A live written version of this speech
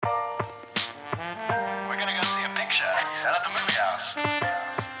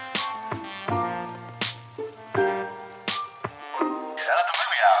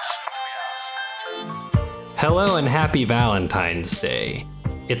Hello and happy Valentine's Day.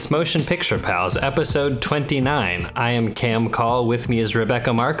 It's Motion Picture Pals, episode 29. I am Cam Call. With me is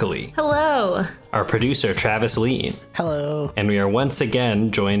Rebecca Markley. Hello. Our producer, Travis Lean. Hello. And we are once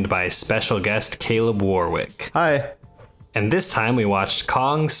again joined by special guest Caleb Warwick. Hi. And this time we watched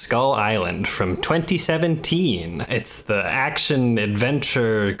Kong Skull Island from 2017. It's the action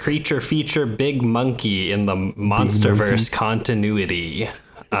adventure creature feature big monkey in the MonsterVerse continuity.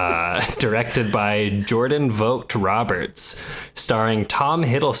 Directed by Jordan Vogt Roberts, starring Tom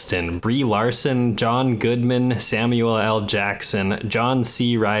Hiddleston, Brie Larson, John Goodman, Samuel L. Jackson, John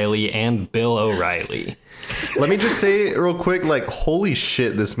C. Reilly, and Bill O'Reilly. Let me just say real quick, like, holy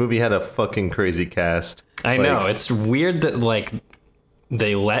shit, this movie had a fucking crazy cast. I know, it's weird that, like,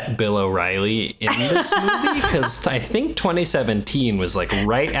 they let Bill O'Reilly in this movie, because I think 2017 was, like,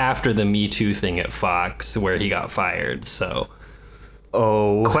 right after the Me Too thing at Fox, where he got fired, so...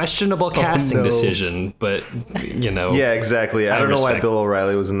 questionable casting decision, but you know. Yeah, exactly. I don't know why Bill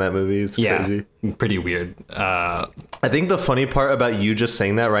O'Reilly was in that movie. It's crazy. Pretty weird. I think the funny part about you just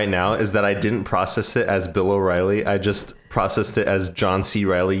saying that right now is that I didn't process it as Bill O'Reilly. I just processed it as John C.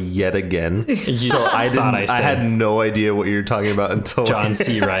 Reilly yet again. So I had no idea what you were talking about until John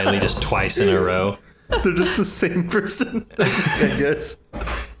C. Reilly just twice in a row. They're just the same person, I guess.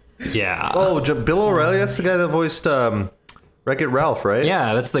 Yeah. Oh, Bill O'Reilly. That's the guy that voiced Wreck-It Ralph, right?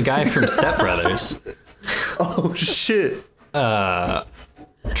 Yeah, that's the guy from Step Brothers. Oh, shit.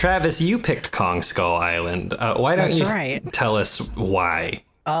 Travis, you picked Kong Skull Island. Why don't you tell us why?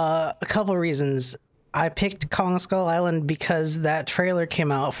 A couple reasons. I picked Kong Skull Island because that trailer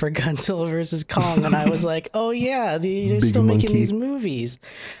came out for Godzilla vs. Kong, and I was like, oh yeah, they're still making these movies.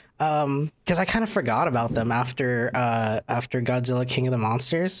 Because I kind of forgot about them after Godzilla King of the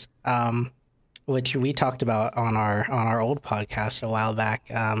Monsters. Which we talked about on our old podcast a while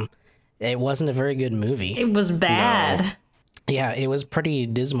back. It wasn't a very good movie. It was bad. No. Yeah, it was pretty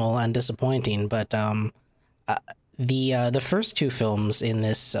dismal and disappointing. But the first two films in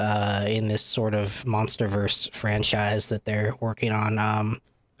this sort of MonsterVerse franchise that they're working on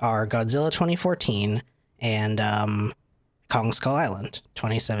are Godzilla 2014 and Kong Skull Island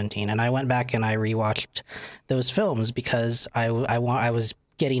 2017. And I went back and I rewatched those films because I was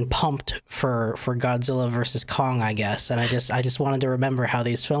getting pumped for Godzilla versus Kong, I guess, and I just wanted to remember how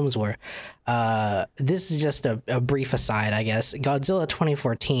these films were. This is just a brief aside, I guess. Godzilla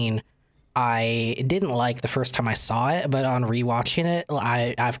 2014, I didn't like the first time I saw it, but on rewatching it,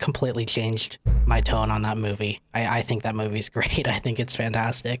 I've completely changed my tone on that movie. I think that movie's great. I think it's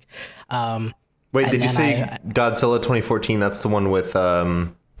fantastic. Wait, did you say Godzilla 2014? That's the one with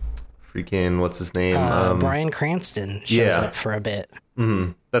freaking what's his name? Bryan Cranston shows up for a bit.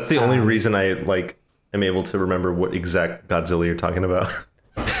 Mm-hmm. That's the only reason I am able to remember what exact Godzilla you're talking about.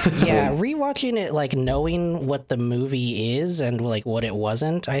 Yeah, rewatching it, like knowing what the movie is and like what it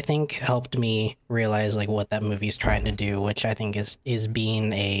wasn't, I think helped me realize like what that movie's trying to do, which I think is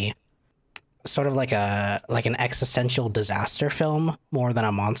being a sort of like an existential disaster film more than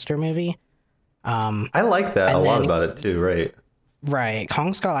a monster movie. I like that a lot about it too, right? Right,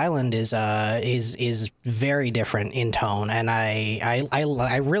 Kong Skull Island is very different in tone, and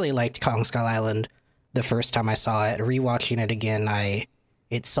I really liked Kong Skull Island the first time I saw it. Rewatching it again,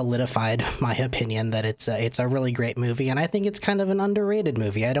 it solidified my opinion that it's a really great movie, and I think it's kind of an underrated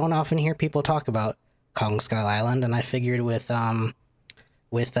movie. I don't often hear people talk about Kong Skull Island, and I figured with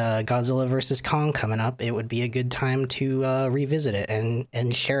Godzilla vs. Kong coming up, it would be a good time to revisit it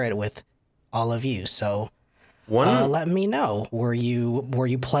and share it with all of you. So. Let me know. Were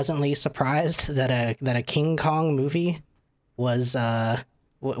you pleasantly surprised that a King Kong movie was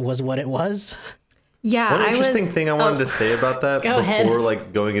what it was? Yeah, one interesting thing I wanted to say about that before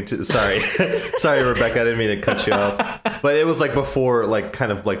like going into sorry Rebecca, I didn't mean to cut you off, but it was like before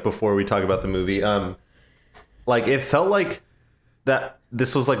before we talk about the movie. Like it felt like that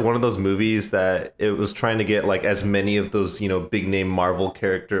this was like one of those movies that it was trying to get like as many of those big name Marvel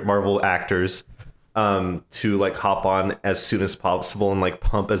actors to like hop on as soon as possible and like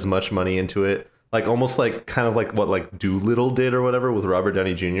pump as much money into it, like almost like kind of like what like Doolittle did or whatever with Robert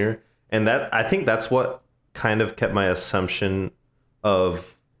Downey Jr. And that I think that's what kind of kept my assumption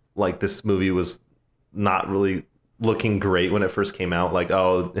of like this movie was not really looking great when it first came out. Like,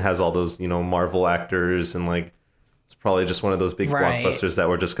 oh, it has all those Marvel actors and like it's probably just one of those big blockbusters that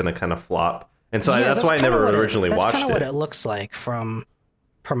were just gonna kind of flop. And so that's why I never originally watched it. That's kind of what it looks like from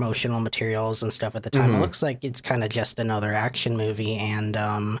promotional materials and stuff at the time. Mm-hmm. It looks like it's kind of just another action movie. And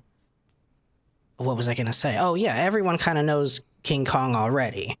what was I going to say? Oh, yeah, everyone kind of knows King Kong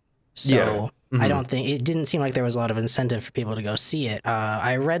already. So Yeah. I don't think it didn't seem like there was a lot of incentive for people to go see it.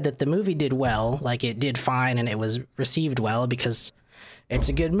 I read that the movie did well, like it did fine, and it was received well because it's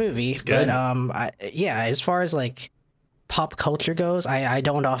a good movie. good. But as far as like pop culture goes, I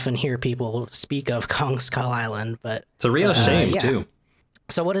don't often hear people speak of Kong Skull Island. But It's a real shame yeah. too.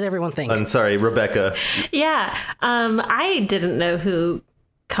 so, what did everyone think? I'm sorry, Rebecca. Yeah. I didn't know who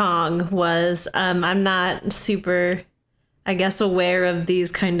Kong was. I'm not super, I guess, aware of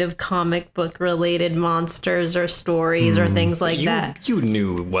these kind of comic book related monsters or stories or things like that. You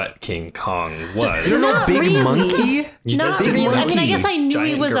knew what King Kong was. You're no Not big really. monkey. You Not did really. Big I mean, I Monkey. guess I knew he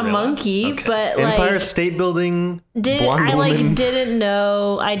Giant was a gorilla. monkey, Okay. but Empire like, State Building. I Blonde woman.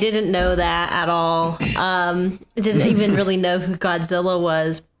 I didn't know that at all. Didn't even really know who Godzilla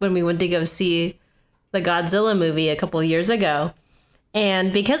was when we went to go see the Godzilla movie a couple years ago.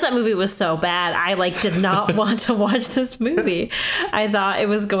 And because that movie was so bad, I did not want to watch this movie. I thought it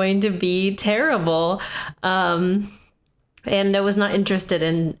was going to be terrible. And I was not interested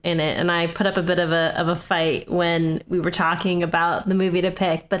in it. And I put up a bit of a fight when we were talking about the movie to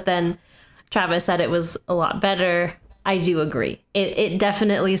pick, but then Travis said it was a lot better. I do agree. It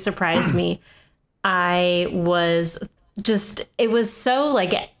definitely surprised me. It was so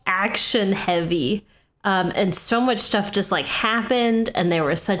action heavy. And so much stuff just happened, and there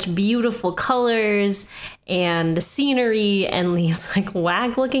were such beautiful colors and scenery and these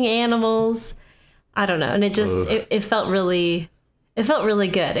wag looking animals. I don't know. And it just, it felt really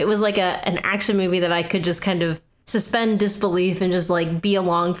good. It was an action movie that I could just kind of suspend disbelief and just be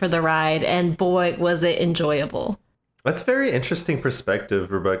along for the ride. And boy, was it enjoyable. That's very interesting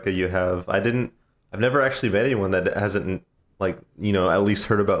perspective, Rebecca, you have. I've never actually met anyone that hasn't at least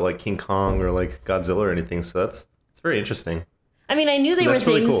heard about King Kong or Godzilla or anything. So it's very interesting. I mean, I knew they were That's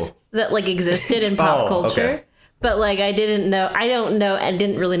really things cool. that existed in pop culture, okay. but I didn't know and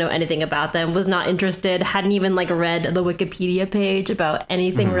didn't really know anything about them. Was not interested. Hadn't even read the Wikipedia page about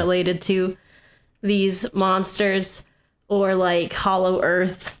anything related to these monsters or Hollow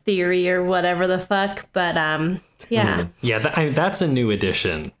Earth theory or whatever the fuck. But yeah. Yeah, that's a new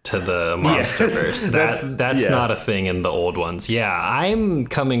addition to the MonsterVerse. That's not a thing in the old ones. Yeah, I'm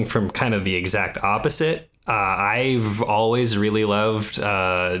coming from kind of the exact opposite. I've always really loved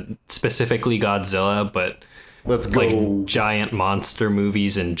specifically Godzilla, but Let's go. giant monster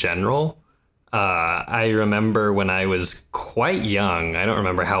movies in general. I remember when I was quite young, I don't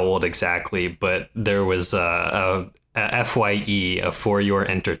remember how old exactly, but there was a FYE, a For Your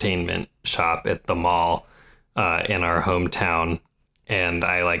Entertainment shop at the mall in our hometown, and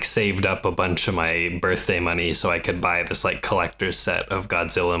I saved up a bunch of my birthday money so I could buy this collector's set of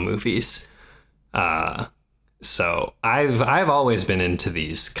Godzilla movies. So I've always been into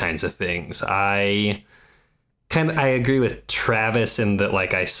these kinds of things. I agree with Travis in that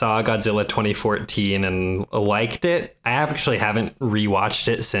I saw Godzilla 2014 and liked it. I actually haven't rewatched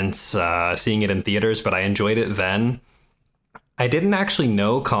it since seeing it in theaters, but I enjoyed it then. I didn't actually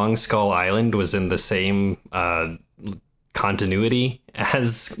know Kong Skull Island was in the same continuity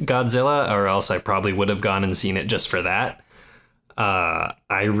as Godzilla, or else I probably would have gone and seen it just for that.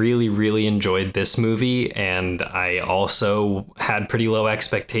 I really, really enjoyed this movie, and I also had pretty low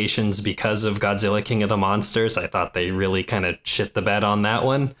expectations because of Godzilla King of the Monsters. I thought they really kind of shit the bed on that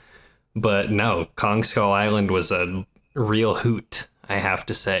one. But no, Kong Skull Island was a real hoot, I have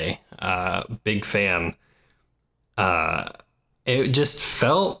to say. Big fan. It just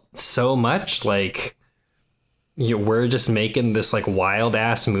felt so much like we're just making this wild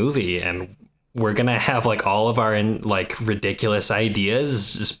ass movie, and we're gonna have all of our ridiculous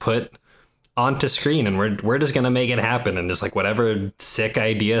ideas just put onto screen, and we're just gonna make it happen. And just whatever sick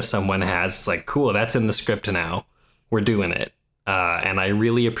idea someone has, it's cool, that's in the script now, we're doing it. And I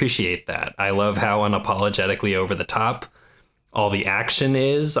really appreciate that. I love how unapologetically over the top all the action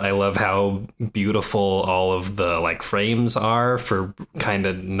is. I love how beautiful all of the frames are for kind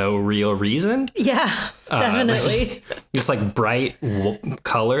of no real reason. Yeah, definitely. Just bright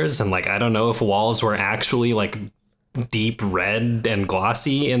colors, and I don't know if walls were actually deep red and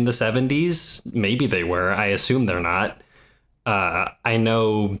glossy in the 70s. Maybe they were. I assume they're not. I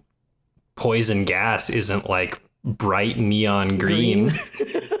know poison gas isn't bright neon green.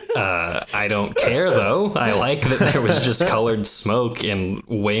 I don't care though. I like that there was just colored smoke in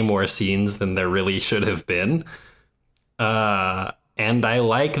way more scenes than there really should have been. And I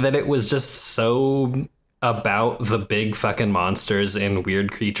like that it was just so about the big fucking monsters and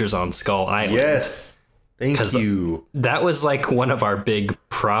weird creatures on Skull Island. Yes. Thank you. That was one of our big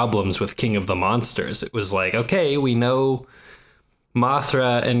problems with King of the Monsters. It was okay, we know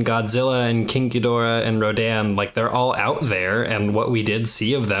Mothra and Godzilla and King Ghidorah and Rodan, like they're all out there, and what we did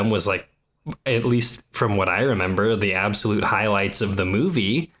see of them was like, at least from what I remember, the absolute highlights of the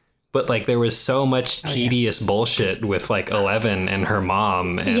movie. But like there was so much tedious bullshit with like Eleven and her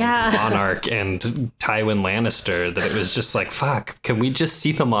mom and Monarch and Tywin Lannister that it was just like, fuck, can we just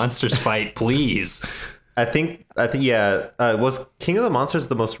see the monsters fight, please? I think yeah. Was King of the Monsters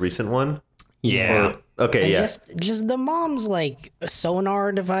the most recent one? Yeah. Okay, and yeah. Just the mom's like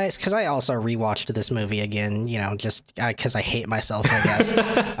sonar device, because I also rewatched this movie again, you know, just because I hate myself, I guess.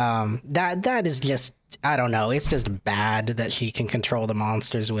 That is just, I don't know, it's just bad that she can control the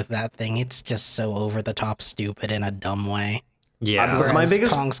monsters with that thing. It's just so over the top stupid in a dumb way. Yeah.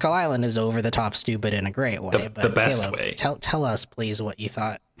 Whereas Kong Skull Island is over the top stupid in a great way. The best Caleb, way. Tell us, please, what you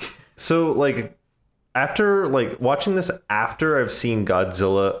thought. So, like, after, like, watching this after I've seen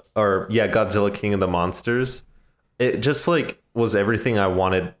Godzilla King of the Monsters, it just, like, was everything I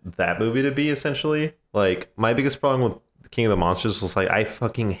wanted that movie to be, essentially. Like, my biggest problem with King of the Monsters was, like, I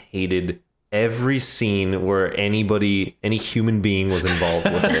fucking hated every scene where any human being was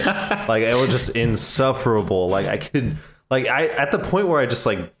involved with it. Like, it was just insufferable. Like, at the point where I just,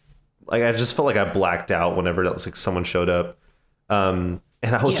 I just felt like I blacked out whenever it was, like, someone showed up.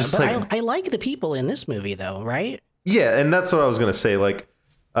 And I was just like, I like the people in this movie, though, right? Yeah, and that's what I was gonna say. Like,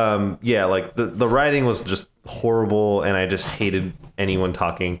 like the writing was just horrible, and I just hated anyone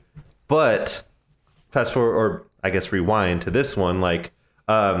talking. But fast forward, or I guess rewind to this one, like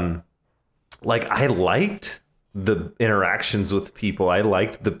I liked the interactions with people. I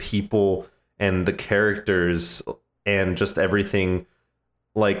liked the people and the characters and just everything.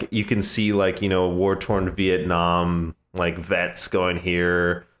 Like, you can see, like, you know, war-torn Vietnam, like, vets going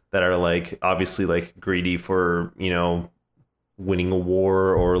here that are, like, obviously, like, greedy for, you know, winning a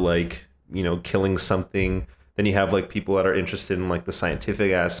war or, like, you know, killing something. Then you have, like, people that are interested in, like, the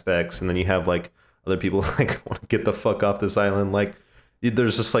scientific aspects. And then you have, like, other people like want to get the fuck off this island. Like,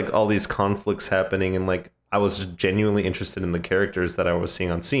 there's just, like, all these conflicts happening. And, like, I was genuinely interested in the characters that I was seeing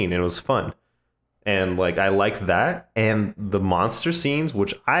on scene. And it was fun. And, like, I liked that. And the monster scenes,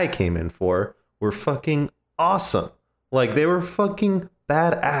 which I came in for, were fucking awesome. Like, they were fucking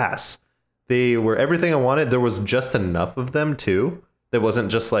badass. They were everything I wanted. There was just enough of them, too. There wasn't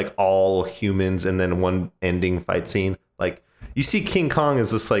just, like, all humans and then one ending fight scene. Like, you see King Kong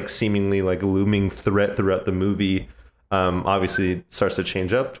as this, like, seemingly, like, looming threat throughout the movie. Obviously, it starts to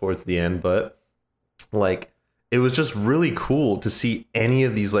change up towards the end, but, like, it was just really cool to see any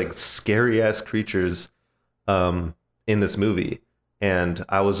of these, like, scary-ass creatures in this movie. And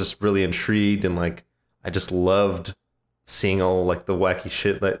I was just really intrigued, and, like, I just loved seeing all, like, the wacky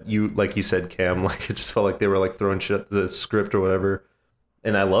shit that you said, Cam. Like, it just felt like they were, like, throwing shit at the script or whatever.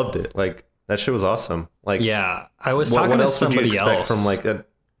 And I loved it. Like, that shit was awesome. Like, yeah, I was talking to somebody else from, like,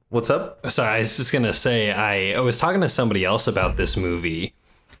 what's up? Sorry, I was just gonna say I was talking to somebody else about this movie,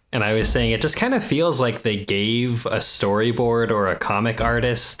 and I was saying it just kind of feels like they gave a storyboard or a comic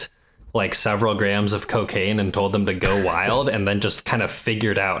artist like several grams of cocaine and told them to go wild, and then just kind of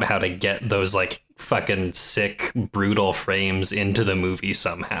figured out how to get those, like, fucking sick, brutal frames into the movie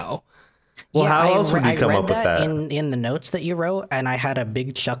somehow. Well, how else would you come up with that? In the notes that you wrote, and I had a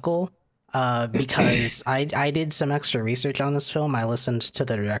big chuckle because I did some extra research on this film. I listened to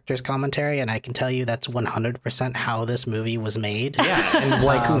the director's commentary, and I can tell you that's 100% how this movie was made. Yeah, and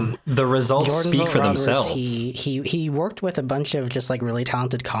like the results Jordan speak for Roberts, themselves. He worked with a bunch of just like really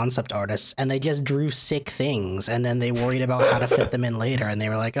talented concept artists, and they just drew sick things, and then they worried about how to fit them in later, and they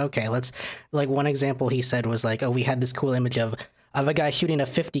were like, okay, let's, like, one example he said was like, oh, we had this cool image of a guy shooting a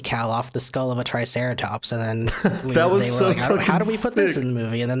 50 cal off the skull of a triceratops, and then that was they were so like, how do we put this sick. in the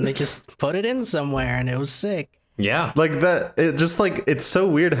movie? And then they just put it in somewhere, and it was sick. Yeah, Like, that, it just, like, it's so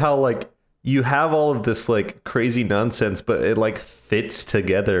weird how, like, you have all of this, like, crazy nonsense, but it, like, fits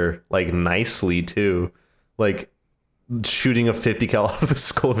together, like, nicely, too. Like, shooting a 50 cal off the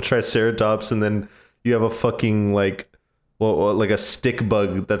skull of a triceratops, and then you have a fucking, like, well, like a stick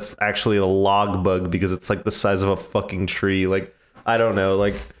bug that's actually a log bug because it's, like, the size of a fucking tree. Like, I don't know,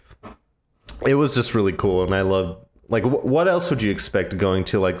 like, it was just really cool, and I love, like, what else would you expect going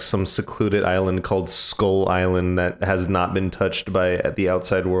to, like, some secluded island called Skull Island that has not been touched by the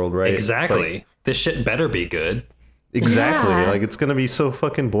outside world, right? exactly. Like, This shit better be good. exactly. Yeah. Like, it's gonna be so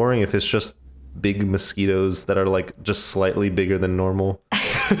fucking boring if it's just big mosquitoes that are, like, just slightly bigger than normal.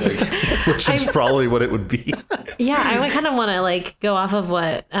 Like, which is probably what it would be. Yeah, I kind of want to, like, go off of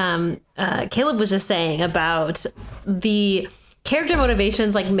what Caleb was just saying about the character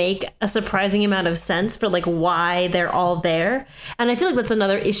motivations, like, make a surprising amount of sense for, like, why they're all there. And I feel like that's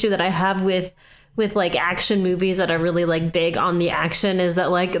another issue that I have with with like action movies that are really like big on the action is that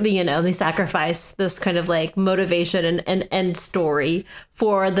like they sacrifice this kind of like motivation and story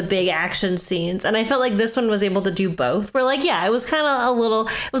for the big action scenes, and I felt like this one was able to do both. Where like it was kind of a little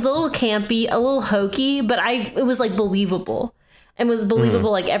campy, a little hokey, but it was like believable, and was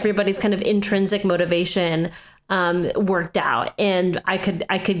believable like everybody's kind of intrinsic motivation worked out, and I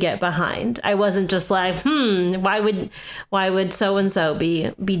could get behind. I wasn't just like, why would so and so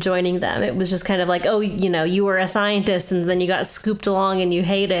be joining them? It was just kind of like, oh, you were a scientist and then you got scooped along and you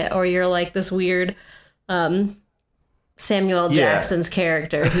hate it, or you're like this weird Samuel Jackson's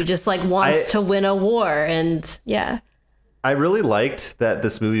character who just like wants to win a war. And I really liked that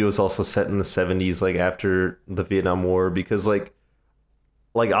this movie was also set in the 70s, like after the Vietnam War, because like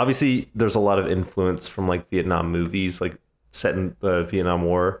obviously there's a lot of influence from like Vietnam movies like set in the Vietnam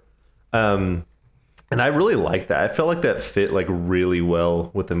War. And I really liked that. I felt like that fit like really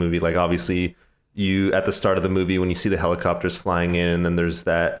well with the movie. Like obviously you at the start of the movie when you see the helicopters flying in, and then there's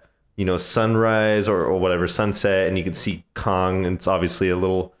that, sunrise or whatever, sunset, and you can see Kong, and it's obviously a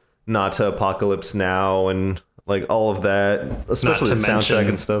little nod to Apocalypse Now and like all of that, especially the soundtrack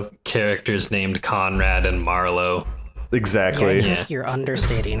and stuff. Characters named Conrad and Marlowe. Exactly. Yeah, you're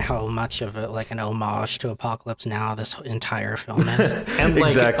understating how much of an homage to Apocalypse Now this entire film is. And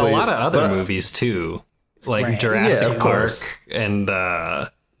like a lot of other movies too, like Jurassic Park, and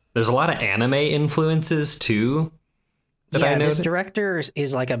there's a lot of anime influences too. This director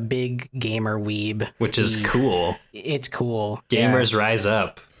is like a big gamer weeb, which is cool. It's cool. Gamers rise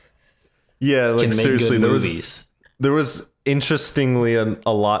up. Yeah, like seriously, there was interestingly a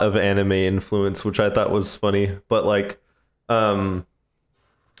lot of anime influence, which I thought was funny, but like I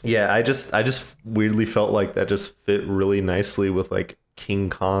just weirdly felt like that just fit really nicely with like King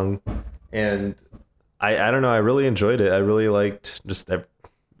Kong, and I don't know, I really enjoyed it. I really liked just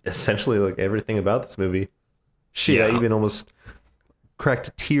essentially like everything about this movie. I even almost cracked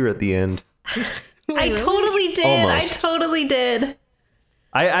a tear at the end. I totally did. Almost. I totally did.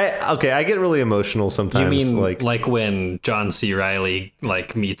 I get really emotional sometimes. You mean like when John C. Reilly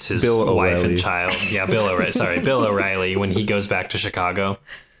like meets his wife and child? Yeah, Bill O'Reilly when he goes back to Chicago.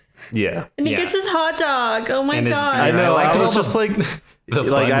 Yeah, and he gets his hot dog. Oh my god! I know. I was just like, I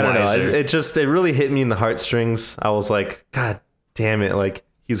don't know. It really hit me in the heartstrings. I was like, God damn it! Like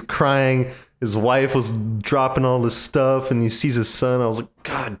he's crying. His wife was dropping all this stuff, and he sees his son. I was like,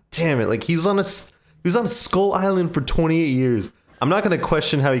 God damn it! Like he was on Skull Island for 28 years. I'm not going to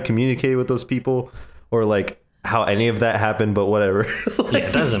question how he communicated with those people or like how any of that happened, but whatever.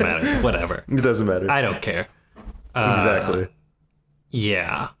 It doesn't matter. Whatever. It doesn't matter. I don't care. Exactly.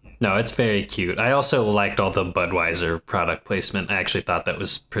 Yeah. No, it's very cute. I also liked all the Budweiser product placement. I actually thought that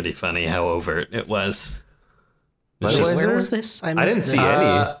was pretty funny how overt it was. Where was this? I didn't see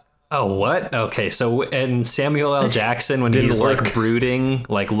any. Oh, what? Okay, so in Samuel L. Jackson, when he's like brooding,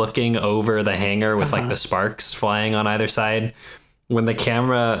 like looking over the hangar with like the sparks flying on either side, when the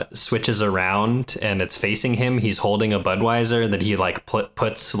camera switches around and it's facing him, he's holding a Budweiser that he like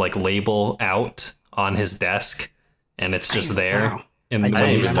puts like label out on his desk, and it's just there. Wow. And when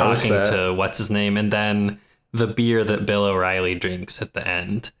he's talking to what's his name, and then the beer that Bill O'Reilly drinks at the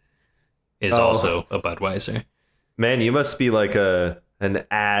end is also a Budweiser. Man, you must be like an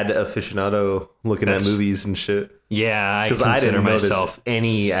ad aficionado looking at movies and shit. Yeah, I consider myself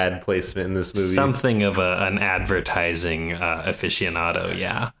any ad placement in this movie. Something of an advertising aficionado,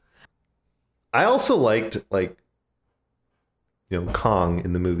 yeah. I also liked Kong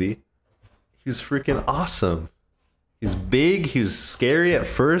in the movie. He was freaking awesome. He's big, he was scary at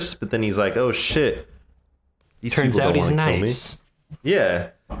first, but then he's like, oh shit. Turns out he's nice. Yeah.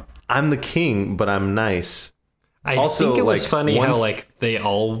 I'm the king, but I'm nice. I think it was funny how like they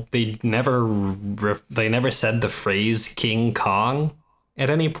never said the phrase King Kong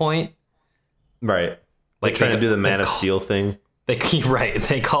at any point. Right. Like trying to do the Man of Steel thing. They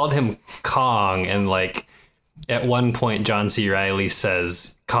called him Kong, and like at one point John C. Reilly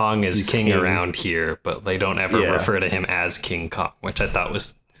says Kong is king around here, but they don't ever refer to him as King Kong, which I thought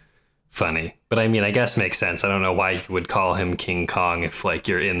was funny. But I mean, I guess makes sense. I don't know why you would call him King Kong if like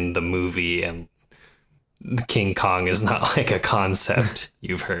you're in the movie and King Kong is not like a concept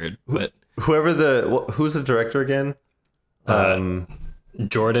you've heard. But who's the director again?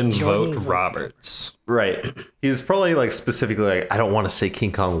 Jordan Vogt Roberts. Right. He's probably like specifically like, I don't want to say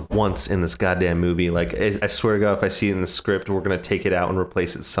King Kong once in this goddamn movie. Like I swear to God, if I see it in the script, we're gonna take it out and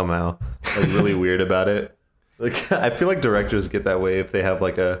replace it somehow. Like really weird about it. Like I feel like directors get that way if they have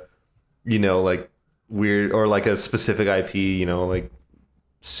like a, like weird or like a specific IP, like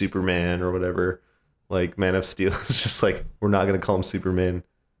Superman or whatever. Like Man of Steel is just like, we're not going to call him Superman.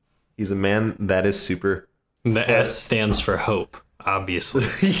 He's a man that is super. The S stands for hope, obviously.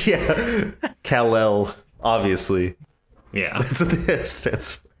 Yeah. Kal-El, obviously. Yeah. That's what the S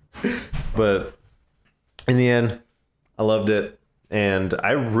stands for. But in the end, I loved it. And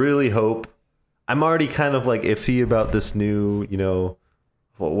I really hope... I'm already kind of like iffy about this new, you know...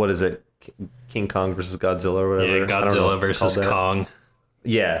 What is it? King Kong versus Godzilla or whatever. Yeah, Godzilla versus Kong.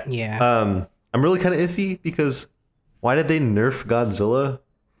 Yeah. Yeah. I'm really kind of iffy because why did they nerf Godzilla?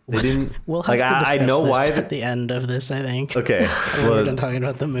 They didn't. We'll have to discuss I know this why at the end of this, I think. Okay. When we're done talking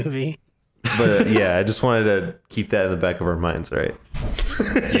about the movie. But yeah, I just wanted to keep that in the back of our minds, right?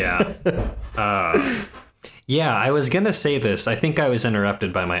 Yeah. Yeah, I was going to say this. I think I was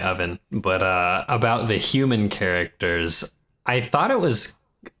interrupted by my oven, but about the human characters, I thought it was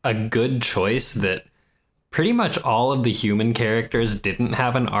a good choice that pretty much all of the human characters didn't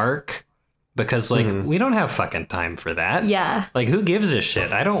have an arc because, like, we don't have fucking time for that. Yeah. Like, who gives a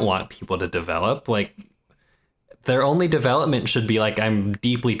shit? I don't want people to develop. Like, their only development should be, like, I'm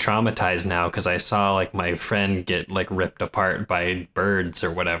deeply traumatized now because I saw, like, my friend get, like, ripped apart by birds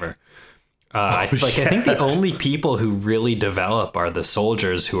or whatever. I think the only people who really develop are the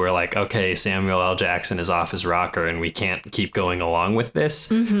soldiers who are like, okay, Samuel L. Jackson is off his rocker and we can't keep going along with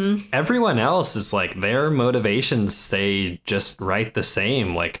this. Everyone else is like, their motivations stay just right the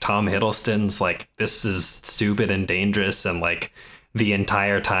same. Like Tom Hiddleston's like, this is stupid and dangerous. And like the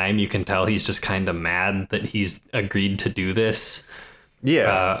entire time you can tell he's just kind of mad that he's agreed to do this.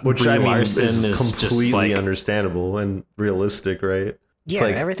 Yeah. Which Brie I mean Larson is is just, completely like, understandable and realistic, right? Yeah,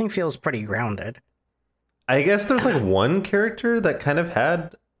 like, everything feels pretty grounded. I guess there's like one character that kind of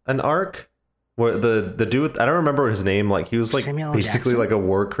had an arc where the dude with, I don't remember his name, like he was like Samuel L. basically Jackson? like a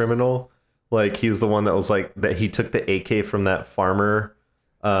war criminal. Like he was the one that was like that he took the AK from that farmer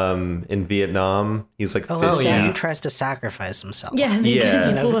in Vietnam. He's like Oh, 50. the guy yeah. who tries to sacrifice himself. Yeah. and he Yeah. gets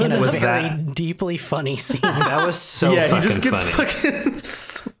In a, blown in a up. Was very that- deeply funny scene. That was so yeah, fucking he just gets funny.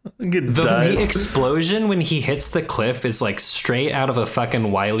 fucking The explosion when he hits the cliff is like straight out of a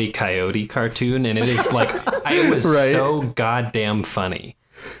fucking Wile E. Coyote cartoon, and it is like, it was Right. so goddamn funny.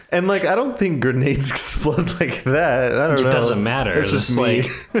 And like I don't think grenades explode like that. I don't know. It doesn't matter. It's It's just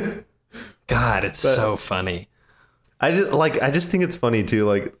just me. like, God, it's so funny. I just think it's funny too,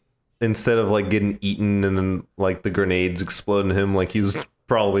 like instead of like getting eaten and then like the grenades explode in him like he was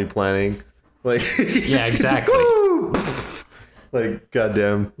probably planning. Like Yeah, exactly. Like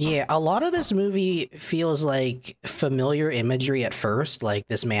goddamn. Yeah, a lot of this movie feels like familiar imagery at first, like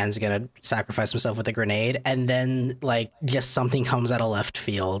this man's gonna sacrifice himself with a grenade, and then like just something comes out of left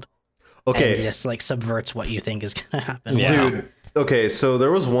field Okay, and just like subverts what you think is gonna happen. Yeah. dude. Okay, so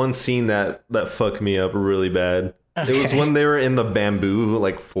there was one scene that fucked me up really bad. It was Okay. when they were in the bamboo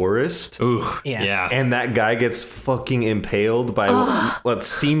like forest. Ooh, Yeah. yeah. And that guy gets fucking impaled by what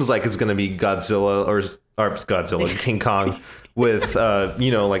seems like it's gonna be Godzilla or Godzilla, King Kong, with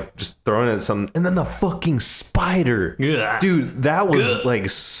like just throwing at something, and then the fucking spider, Ugh. dude, that was like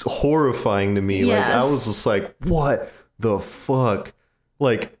horrifying to me. Like I Yes. was just like, what the fuck?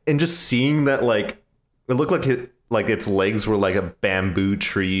 Like, and just seeing that, like it looked like its legs were like a bamboo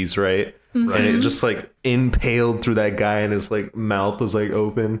trees, right? And it just like impaled through that guy, and his like mouth was like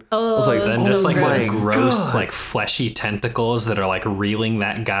open. I was like, that's Then just so like gross. the my gross, God. like fleshy tentacles that are like reeling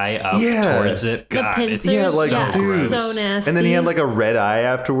that guy up Yeah. towards it. The God, it's pincers, Yeah, like, yeah, dude. so nasty. And then he had like a red eye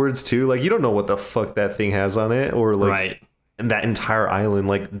afterwards too. Like you don't know what the fuck that thing has on it, or like, right. and that entire island.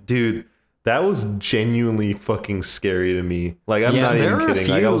 Like, dude, that was genuinely fucking scary to me. Like, I'm not even kidding.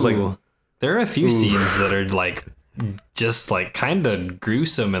 Like, I was like, there are a few scenes that are like just like kind of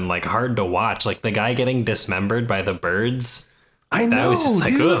gruesome and like hard to watch. Like the guy getting dismembered by the birds. I know, That was just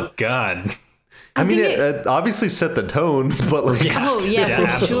like, dude. oh god. I mean, think it obviously set the tone, but like, Oh, yeah,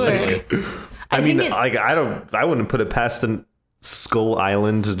 for sure. I mean, think it- like, I wouldn't put it past an Skull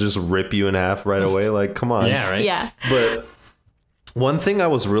Island to just rip you in half right away. Like, come on. Yeah, right. Yeah. But one thing I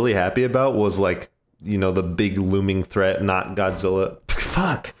was really happy about was like, the big looming threat, not Godzilla.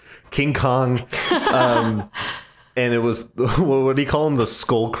 Fuck. King Kong. And it was, what do you call them? The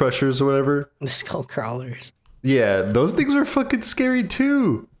skull crushers or whatever? The skull crawlers. Yeah, those things are fucking scary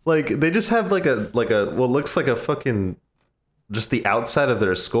too. Like they just have like a what looks like a fucking, just the outside of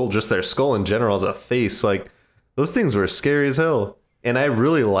their skull, just their skull in general as a face. Like those things were scary as hell. And I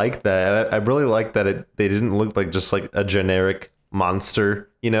really liked that. I really liked that they didn't look like just like a generic monster,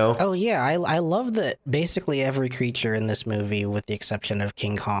 Oh yeah, I love that basically every creature in this movie, with the exception of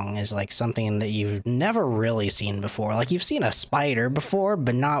King Kong, is like something that you've never really seen before. Like you've seen a spider before,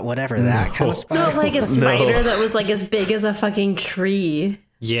 but not whatever that kind of spider. Not like a was. spider that was like as big as a fucking tree.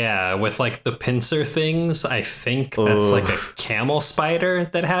 Yeah, with like the pincer things, I think that's like a camel spider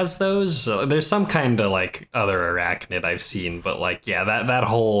that has those. There's some kind of like other arachnid I've seen, but like, yeah, that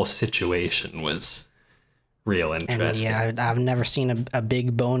whole situation was real interesting. And yeah, I've never seen a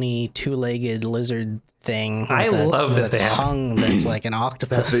big bony two-legged lizard thing. I love that they have a tongue that's like an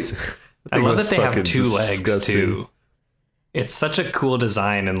octopus. I love that they have two disgusting. legs too. It's such a cool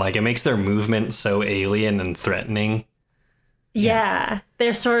design, and like it makes their movement so alien and threatening. Yeah,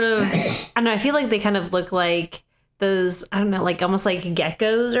 they're sort of, I don't know, I feel like they kind of look like those, I don't know, like almost like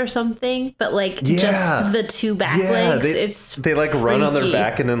geckos or something, but like just the two back legs. They like freaky. run on their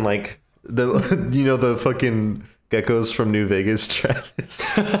back and then like the fucking geckos from New Vegas,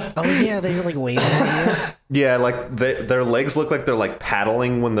 Travis. Oh yeah, they're like waving at you. Yeah, like their legs look like they're like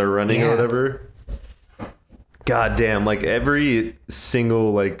paddling when they're running or whatever. God damn, like every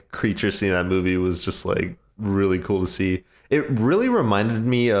single like creature seen in that movie was just like really cool to see. It really reminded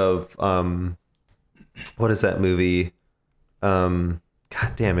me of what is that movie? God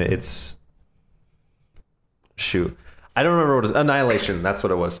damn it, it's shoot. I don't remember what it was. Annihilation, that's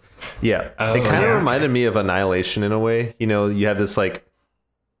what it was. Yeah. It kind of reminded me of Annihilation in a way. You know, you have this like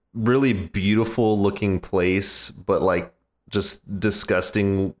really beautiful looking place, but like just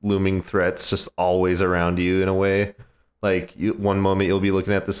disgusting looming threats just always around you in a way. Like one moment you'll be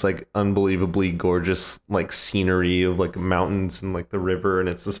looking at this like unbelievably gorgeous like scenery of like mountains and like the river, and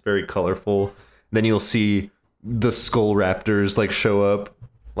it's just very colorful. Then you'll see the skull raptors like show up,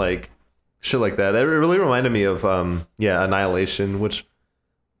 like shit like that. That really reminded me of Annihilation, which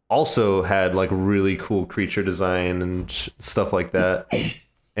also had like really cool creature design and stuff like that.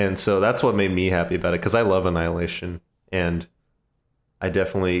 And so that's what made me happy about it, because I love Annihilation, and I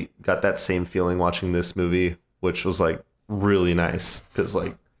definitely got that same feeling watching this movie, which was like really nice, because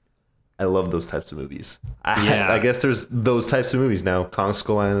like I love those types of movies. I guess there's those types of movies now. Kong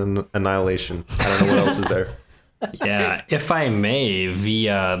Skull Island, Annihilation. I don't know what else is there. Yeah, if I may, the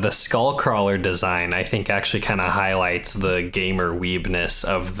Skullcrawler design I think actually kind of highlights the gamer weebness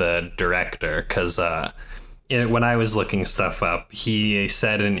of the director, because when I was looking stuff up, he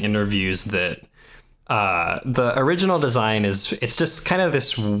said in interviews that the original design it's just kind of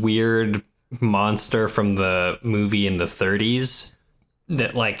this weird monster from the movie in the 30s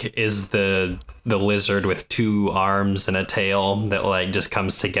that like is the lizard with two arms and a tail that like just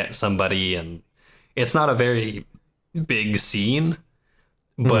comes to get somebody, and it's not a very big scene,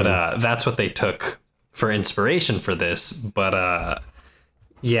 but that's what they took for inspiration for this. But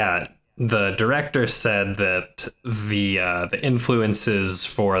the director said that the influences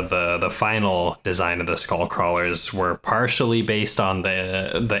for the final design of the Skullcrawlers were partially based on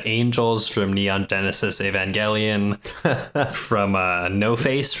the angels from Neon Genesis Evangelion, from No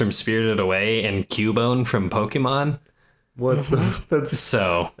Face from Spirited Away, and Cubone from Pokemon. What? That's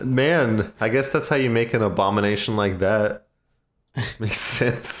so. Man, I guess that's how you make an abomination like that. Makes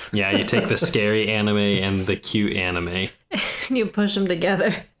sense. Yeah, you take the scary anime and the cute anime. You push them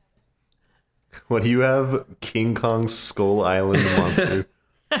together. What do you have? King Kong Skull Island monster.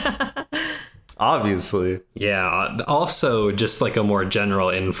 Obviously. Yeah. Also, just like a more general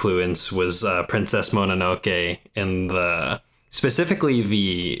influence was Princess Mononoke in specifically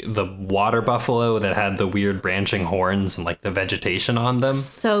the water buffalo that had the weird branching horns and like the vegetation on them.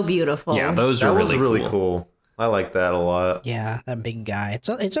 So beautiful. Yeah, those were really cool. I like that a lot. Yeah, that big guy.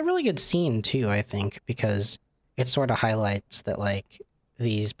 It's a really good scene too, I think, because it sort of highlights that like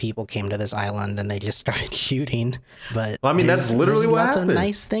these people came to this island and they just started shooting. But well, I mean, that's literally what lots happened. Of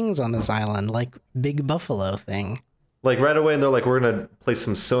nice things on this island, like big buffalo thing. Like right away, and they're like, we're gonna place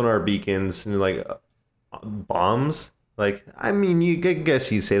some sonar beacons and like bombs. Like, I mean, I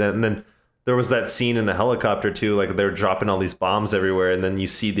guess you say that. And then there was that scene in the helicopter too, like they're dropping all these bombs everywhere, and then you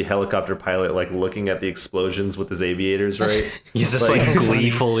see the helicopter pilot like looking at the explosions with his aviators, right? He's just like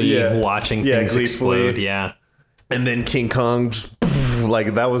gleefully watching things explode. Yeah. And then King Kong just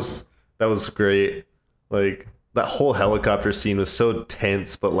like that was great. Like that whole helicopter scene was so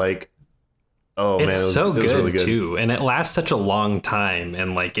tense, but like it was really good too, and it lasts such a long time,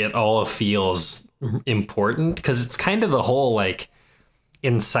 and like it all feels important because it's kind of the whole like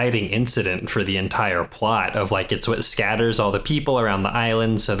inciting incident for the entire plot of like it's what scatters all the people around the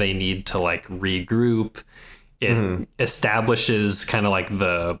island, so they need to like regroup. It establishes kind of like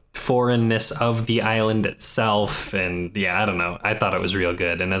the foreignness of the island itself, and I don't know, I thought it was real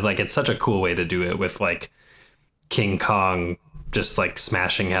good, and it's such a cool way to do it with like King Kong just like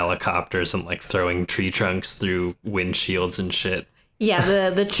smashing helicopters and like throwing tree trunks through windshields and shit. Yeah,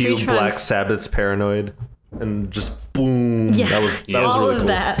 the tree trunks. Black Sabbath's Paranoid, and just boom. Yeah, that was all really of cool.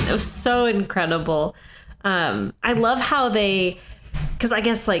 that. It was so incredible. I love how they because I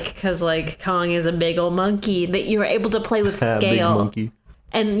guess because Kong is a big old monkey, that you were able to play with Big scale. monkey.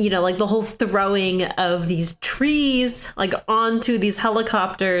 And, like the whole throwing of these trees, like onto these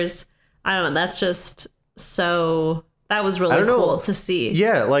helicopters. I don't know. That's just that was really cool to see.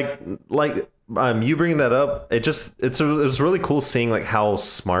 Yeah. You bringing that up, it was really cool seeing like how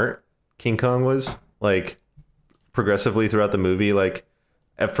smart King Kong was, like progressively throughout the movie. Like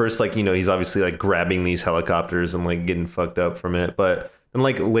at first, like, he's obviously like grabbing these helicopters and like getting fucked up from it. But then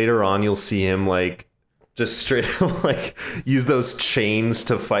like later on, you'll see him like just straight up like use those chains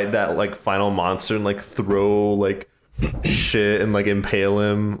to fight that like final monster and like throw like shit and like impale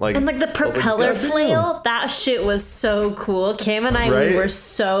him, like, and like the propeller flail, that shit was so cool. Cam and I, we were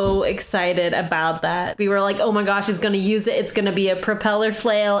so excited about that. We were like, oh my gosh, he's gonna use it, it's gonna be a propeller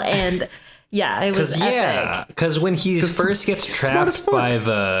flail. And yeah, it was epic. Because when he first gets trapped by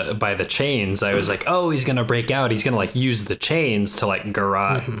the chains, I was like, oh, he's gonna break out. He's gonna like use the chains to like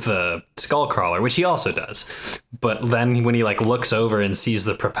garrote the Skullcrawler, which he also does. But then when he like looks over and sees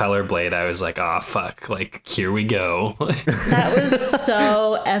the propeller blade, I was like, oh fuck, like here we go. That was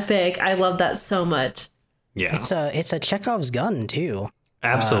so epic. I love that so much. Yeah, it's a Chekhov's gun too.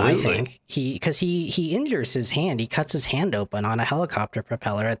 Absolutely. I think he injures his hand. He cuts his hand open on a helicopter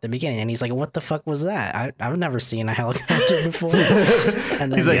propeller at the beginning, and he's like, "What the fuck was that? I've never seen a helicopter before."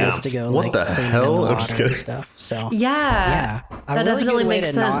 And then he's like, he has to go "What like the hell?" I'm just kidding. And stuff. So yeah, a that really definitely good way makes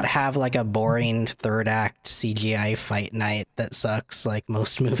to sense. not have like a boring third act CGI fight night that sucks like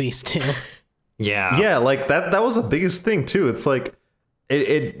most movies do. Yeah, like that was the biggest thing too. It's like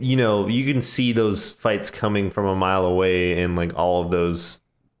it you can see those fights coming from a mile away in like all of those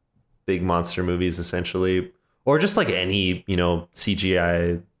big monster movies essentially, or just like any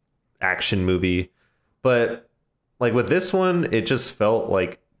CGI action movie. But like with this one, it just felt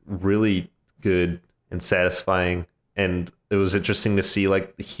like really good and satisfying, and it was interesting to see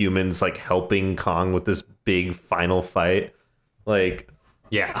like the humans like helping Kong with this big final fight. Like,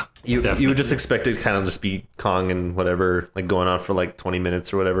 yeah, you would just expect it kind of just be Kong and whatever, like going on for like 20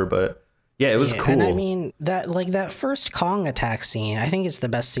 minutes or whatever. But yeah, it was cool. And I mean, that first Kong attack scene, I think it's the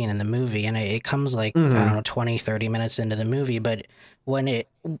best scene in the movie. And it comes like, I don't know, 20, 30 minutes into the movie. But when it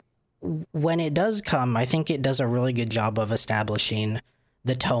does come, I think it does a really good job of establishing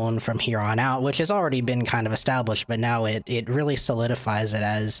the tone from here on out, which has already been kind of established. But now it really solidifies it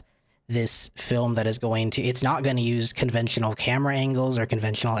as this film that is it's not going to use conventional camera angles or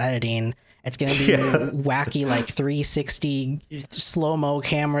conventional editing. It's going to be wacky, like 360 slow-mo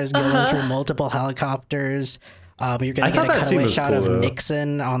cameras going through multiple helicopters. You're going to get a cutaway shot of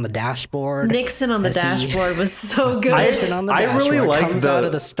Nixon on the dashboard. Nixon on the dashboard was so good. Nixon on the dashboard really like comes out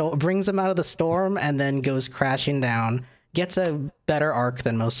of the brings him out of the storm, and then goes crashing down. Gets a better arc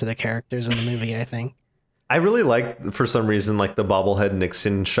than most of the characters in the movie, I think. I really like, for some reason, like the bobblehead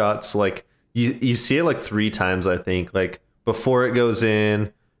Nixon shots. Like you see it like 3 times, I think, like before it goes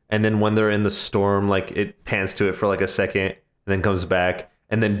in, and then when they're in the storm, like it pans to it for like a second and then comes back.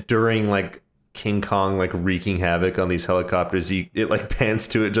 And then during like King Kong, like wreaking havoc on these helicopters, it like pans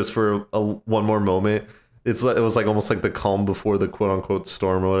to it just for one more moment. It was like almost like the calm before the quote unquote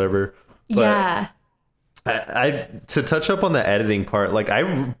storm or whatever. But yeah. I to touch up on the editing part, like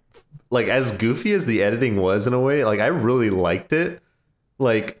as goofy as the editing was in a way, like I really liked it.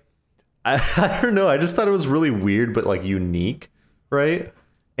 Like I don't know, I just thought it was really weird but like unique, right?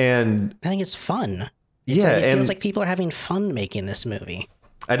 And I think it's fun. It feels like people are having fun making this movie.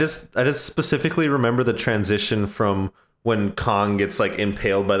 I just specifically remember the transition from when Kong gets like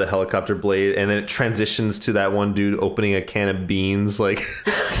impaled by the helicopter blade, and then it transitions to that one dude opening a can of beans. Like,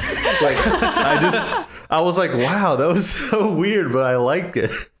 I was like, wow, that was so weird, but I liked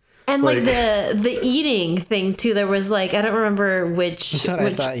it. And like the eating thing too. There was like, I don't remember which. That's what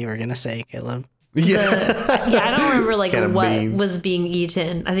I thought you were gonna say, Caleb. I don't remember like what was being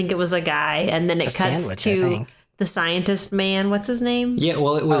eaten. I think it was a guy, and then it cuts sandwich, to the scientist man. What's his name? Yeah,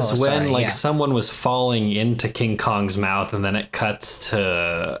 well, it was someone was falling into King Kong's mouth, and then it cuts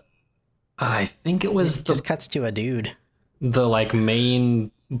to, I think it was just cuts to a dude, the like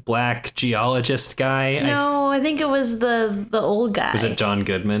main black geologist guy. No, I think it was the old guy. Was it John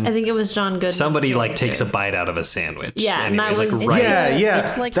Goodman? I think it was John Goodman. Somebody like takes a bite out of a sandwich. Yeah, and that was like right.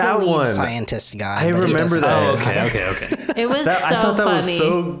 It's like that the lead one. Scientist guy. I remember that. Oh, okay. It was so funny. I thought that was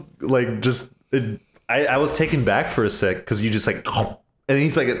so like just. I was taken back for a sec because you just like, and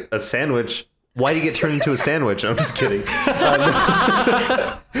he's like a sandwich. Why did he get turned into a sandwich? I'm just kidding.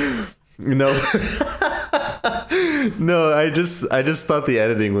 No. No, I just thought the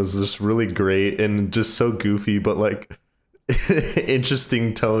editing was just really great and just so goofy, but like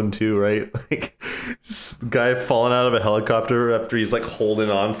interesting tone too, right? Like This guy falling out of a helicopter after he's like holding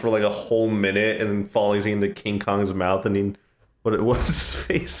on for like a whole minute and then falling into King Kong's mouth, and he what is his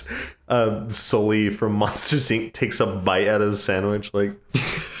face? Sully from Monsters Inc. takes a bite out of his sandwich. Like,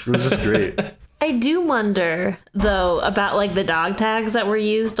 it was just great. I do wonder, though, about like the dog tags that were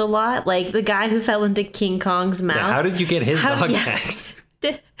used a lot. Like the guy who fell into King Kong's mouth. How did you get his dog tags?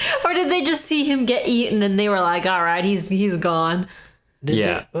 Or did they just see him get eaten and they were like, all right, he's gone?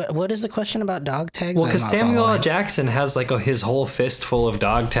 What is the question about dog tags? Well, because Samuel L. Jackson has like his whole fist full of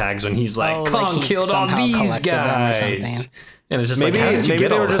dog tags when he's like, Kong killed all these guys. And it's just maybe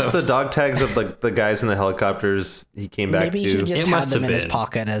they were just those? the dog tags of like the guys in the helicopters he came back Maybe to. he just had them in his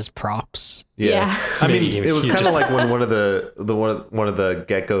pocket as props. Yeah. I mean, it was kind of like when one of the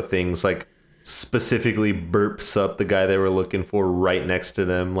gecko things like specifically burps up the guy they were looking for right next to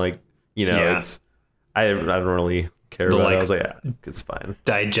them. Like, you know, it's I don't really care about it. I was like, yeah, it's fine.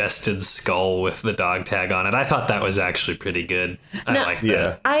 Digested skull with the dog tag on it. I thought that was actually pretty good. I like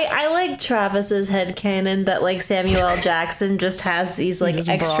that. I like Travis's headcanon that like Samuel L. Jackson just has these like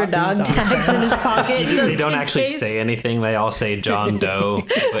extra dog tags in his pocket. They don't actually say anything. They all say John Doe,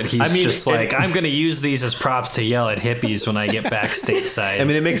 but he's just like, I'm going to use these as props to yell at hippies when I get back stateside. I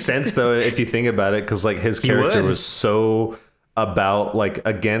mean, it makes sense though if you think about it, because like his character was so about like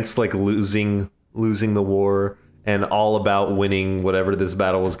against like losing the war. And all about winning whatever this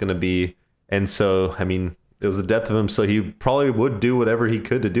battle was going to be. And so, I mean, it was the death of him. So he probably would do whatever he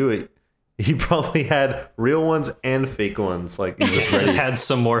could to do it. He probably had real ones and fake ones. Like, he just had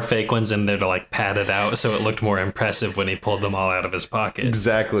some more fake ones in there to like pad it out so it looked more impressive when he pulled them all out of his pocket.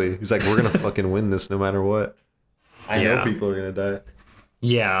 Exactly. He's like, we're going to fucking win this no matter what. I know people are going to die.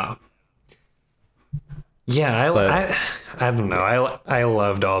 Yeah. Yeah, I don't know. I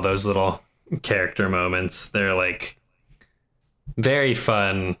loved all those little character moments. They're like very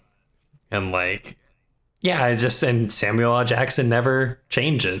fun and like and Samuel L. Jackson never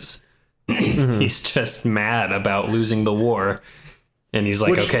changes. He's just mad about losing the war, and he's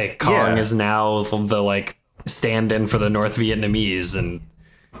like, okay, Kong is now the like stand-in for the North Vietnamese, and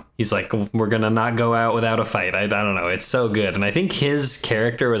he's like, we're gonna not go out without a fight. I don't know, it's so good. And I think his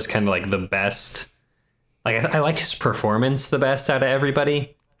character was kind of like the best. Like I like his performance the best out of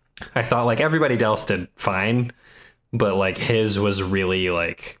everybody. I thought like everybody else did fine, but like his was really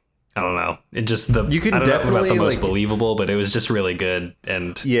like, I don't know. It just you can definitely not the most believable, but it was just really good.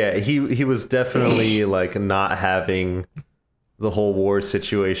 And yeah, he was definitely like not having the whole war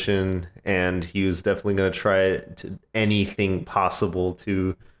situation, and he was definitely going to try anything possible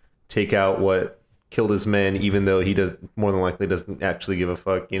to take out what killed his men, even though he does more than likely doesn't actually give a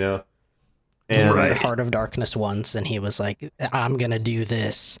fuck, you know. And he read Heart of Darkness once, and he was like, I'm gonna do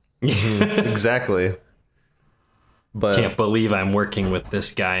this. Exactly. But can't believe I'm working with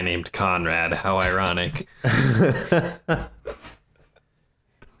this guy named Conrad. How ironic.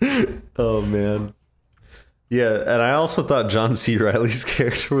 Oh man. Yeah, and I also thought John C. Reilly's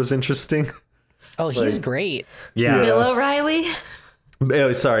character was interesting. Oh, he's great. Yeah. Bill O'Reilly?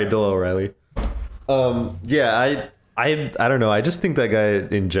 Oh, sorry, Bill O'Reilly. Yeah, I don't know. I just think that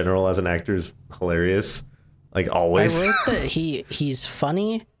guy in general as an actor is hilarious. Like always. I wrote that he's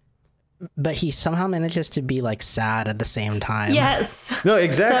funny, but he somehow manages to be like sad at the same time. Yes. No,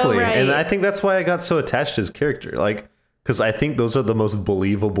 exactly. So right. And I think that's why I got so attached to his character. Like, because I think those are the most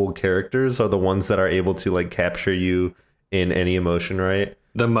believable characters, are the ones that are able to like capture you in any emotion, right?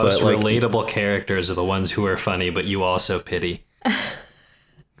 The most relatable characters are the ones who are funny, but you also pity.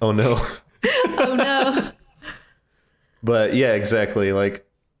 Oh no. Oh no. But yeah, exactly. Like,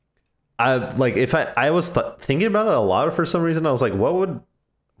 I was thinking about it a lot for some reason. I was like, what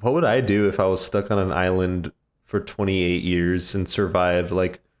would I do if I was stuck on an island for 28 years and survived?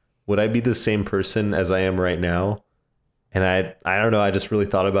 Like, would I be the same person as I am right now? And I don't know. I just really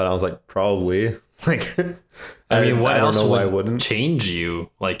thought about it. I was like, probably. Like, I mean, what I don't else know why I would wouldn't change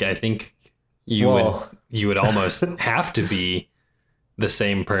you? Like, I think you would almost have to be the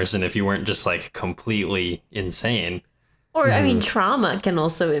same person if you weren't just like completely insane. Or, I mean, trauma can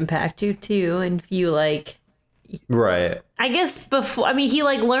also impact you, too. And if you, like... Right. I guess before... I mean, he,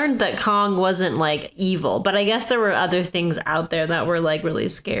 like, learned that Kong wasn't, like, evil. But I guess there were other things out there that were, like, really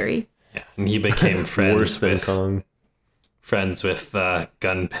scary. Yeah, and he became Worse than Kong. Friends with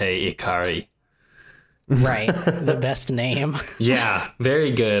Gunpei Ikari. Right. The best name. Yeah,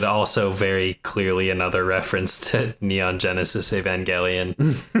 very good. Also, very clearly another reference to Neon Genesis Evangelion.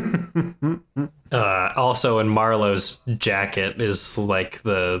 Also, in Marlowe's jacket is like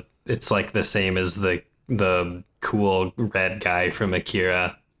it's like the same as the cool red guy from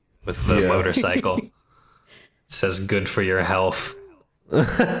Akira with the motorcycle. It says "good for your health."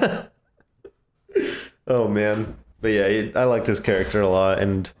 Oh man, but yeah, I liked his character a lot,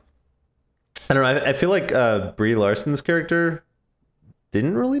 and I don't know. I feel like Brie Larson's character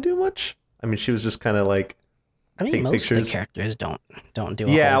didn't really do much. I mean, she was just kind of like. I mean, most pictures. of the characters don't do.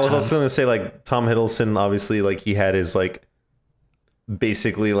 Yeah, I was ton. also gonna say like Tom Hiddleston. Obviously, like he had his like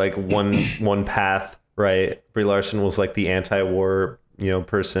basically like one path, right? Brie Larson was like the anti-war,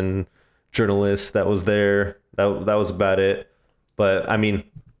 person, journalist that was there. That was about it. But I mean,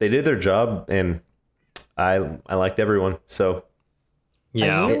 they did their job, and I liked everyone. So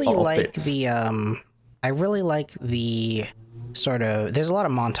Yeah. I really like fits. the sort of. There's a lot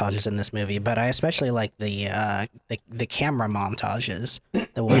of montages in this movie, but I especially like the camera montages,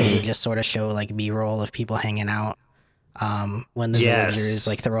 the ones that just sort of show like B-roll of people hanging out. When the villagers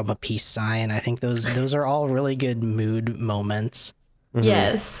like throw up a peace sign, I think those are all really good mood moments. Mm-hmm.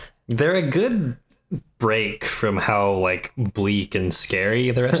 Yes. They're a good break from how like bleak and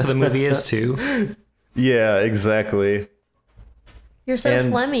scary the rest of the movie is too. yeah, exactly. You're so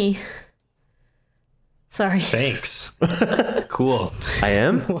phlegmy. Sorry. Thanks. Cool. I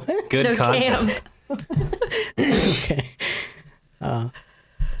am. Good No, content. Okay.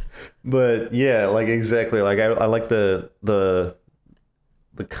 But yeah, like exactly. Like I like the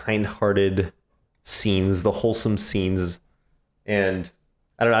kind-hearted scenes, the wholesome scenes, and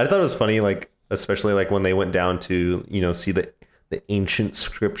I don't know. I thought it was funny, like especially like when they went down to see the ancient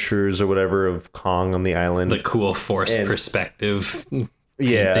scriptures or whatever of Kong on the island. The cool forced perspective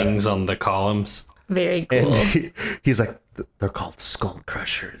Yeah. things on the columns. Very cool. And he's like, they're called skull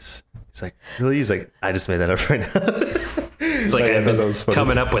crushers. He's like, really? He's like, I just made that up right now. It's like I I've thought that been was funny.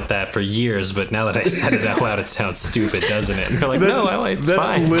 coming up with that for years, but now that I said it out loud, it sounds stupid, doesn't it? And they're like, it's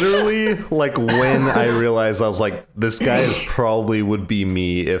That's fine. literally like when I realized I was like, this guy is probably would be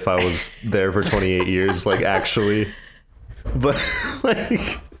me if I was there for 28 years, like actually. But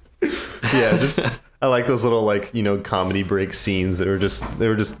like, yeah, just I like those little like comedy break scenes that were just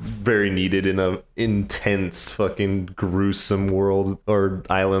very needed in a intense fucking gruesome world or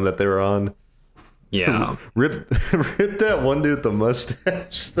island that they were on. Yeah. Rip that one dude with the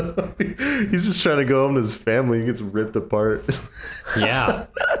mustache though. He's just trying to go home to his family. He gets ripped apart. Yeah.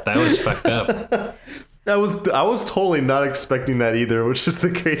 That was fucked up. I was totally not expecting that either, which is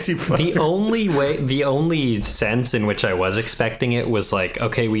the crazy part. The only sense in which I was expecting it was like,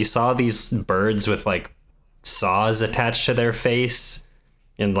 okay, we saw these birds with like saws attached to their face,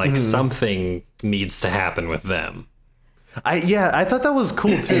 and like something needs to happen with them. I thought that was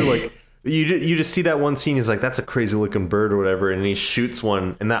cool too. Like you just see that one scene. He's like, that's a crazy looking bird or whatever, and he shoots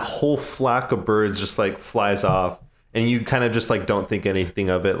one, and that whole flock of birds just like flies off, and you kind of just like don't think anything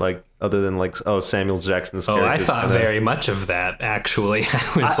of it, like other than like, oh, Samuel Jackson's character. I thought very much of that actually.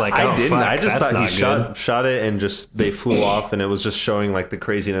 I was like, I oh, didn't. fuck, I just that's thought he not good. shot it and just they flew off, and it was just showing like the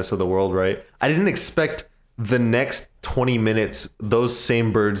craziness of the world, right? I didn't expect the next 20 minutes those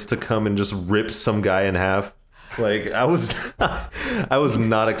same birds to come and just rip some guy in half. Like I was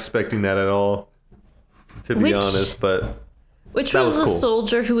not expecting that at all, to be honest. But which that was the cool.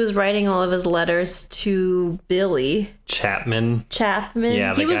 soldier who was writing all of his letters to Billy Chapman, Chapman.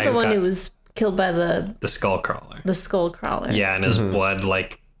 the He was guy the who one got- who was killed by the skull crawler. skull crawler. Yeah, and his blood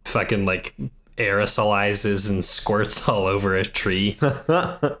like fucking like aerosolizes and squirts all over a tree.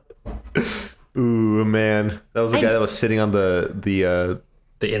 ooh, man, that was the guy that was sitting on the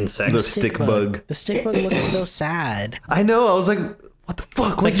The insects. the stick bug. The stick bug looks so sad. I know. I was like, what the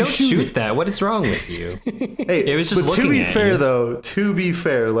fuck? Like, Why'd you don't shoot that. What is wrong with you? Hey, It was just but to looking be at fair, you. though, to be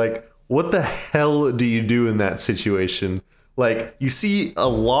fair, like, what the hell do you do in that situation? Like, you see a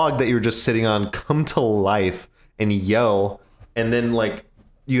log that you're just sitting on come to life and yell, and then like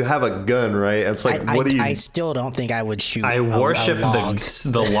you have a gun, right? It's like, what do you? I still don't think I would shoot. I worship a log.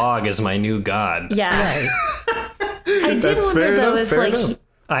 the log as my new god. Yeah. I did That's wonder fair though enough, if fair like enough.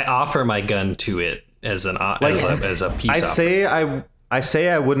 I offer my gun to it as an as a peace I offering. say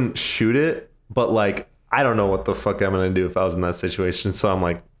I wouldn't shoot it, but like I don't know what the fuck I'm gonna do if I was in that situation. So I'm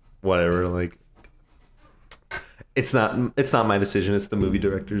like, whatever. Like, it's not my decision. It's the movie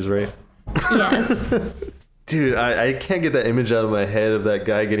director's, right? yes. Dude, I can't get that image out of my head of that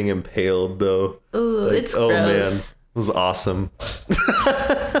guy getting impaled though. Ooh, Like, it's oh man, gross. it was awesome.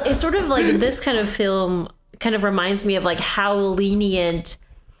 It's sort of like this kind of film kind of reminds me of like how lenient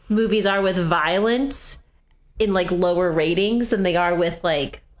movies are with violence in like lower ratings than they are with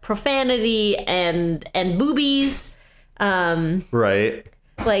like profanity and boobies. Right.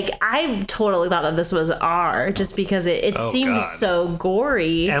 Like I've totally thought that this was R just because it Oh, seemed God. so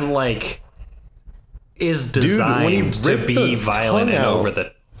gory. And like is when he designed to ripped be the violent tongue and out. over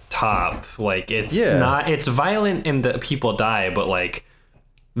the top. Like it's Yeah. not. It's violent and the people die, but like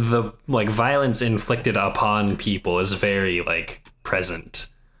the like violence inflicted upon people is very like present.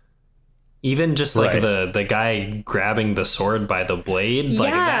 Even just like the guy grabbing the sword by the blade,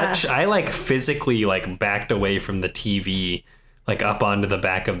 like that, I like physically like backed away from the TV, like up onto the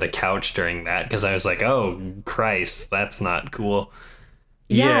back of the couch during that, because I was like, oh Christ, that's not cool.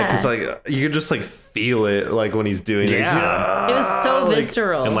 Yeah, because like you can just like feel it like when he's doing it. It was so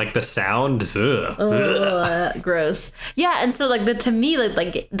visceral, and like the sound, gross. Yeah, and so like to me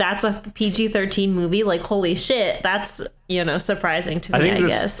like that's a PG-13 movie. Like holy shit, that's surprising to me. I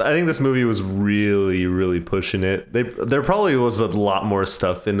guess I think this movie was really, really pushing it. There probably was a lot more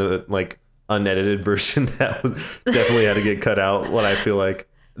stuff in the like unedited version that was definitely had to get cut out. What I feel like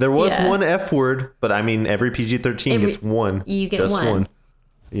there was one F word, but I mean every PG-13 gets one. You get just one.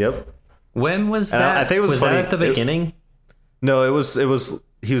 Yep. When was that? I think it was funny. That at the beginning? No, it was.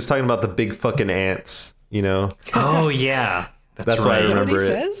 He was talking about the big fucking ants. Oh yeah, that's why I remember it.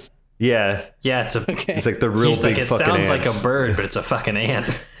 Says? Yeah. Yeah, it's like the real big it fucking sounds ants. like a bird, but it's a fucking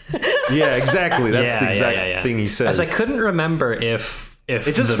ant. Yeah, exactly. That's the exact thing he says. As I couldn't remember if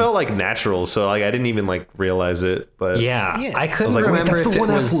it just felt like natural, so like I didn't even like realize it. But I couldn't remember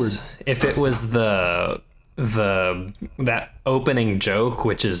if it was that opening joke,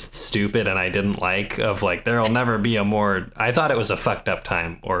 which is stupid and I didn't like, of like there'll never be a more. I thought it was a fucked up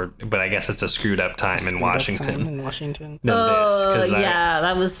time, but I guess it's a screwed up time in Washington.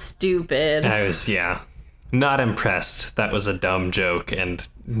 That was stupid. I was not impressed. That was a dumb joke and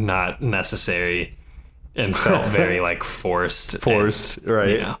not necessary, and felt very like forced,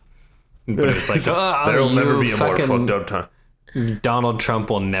 right? Yeah, but it's like there'll never be a more fucked up time. Donald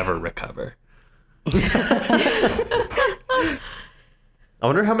Trump will never recover. I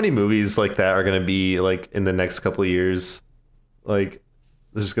wonder how many movies like that are going to be like in the next couple of years. Like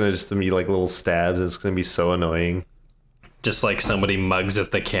there's going to be like little stabs. It's going to be so annoying. Just like somebody mugs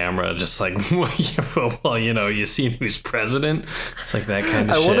at the camera, just like, well, you seen who's president? It's like that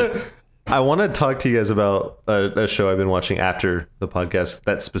kind of shit. I want to talk to you guys about a show I've been watching after the podcast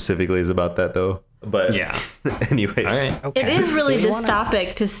that specifically is about that, though. But yeah. Anyways. All right. Okay. It is really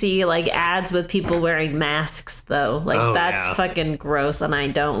dystopic to see like ads with people wearing masks, though. Like that's fucking gross, and I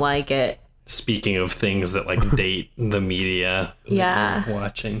don't like it. Speaking of things that like date the media. Yeah.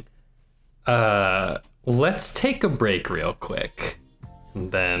 Watching. Let's take a break real quick.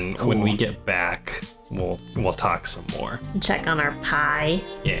 And then when we get back, we'll talk some more. Check on our pie.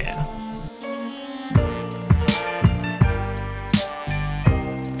 Yeah.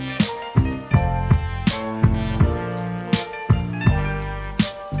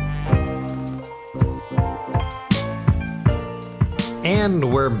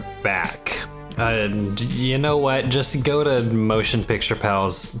 And we're back. You know what? Just go to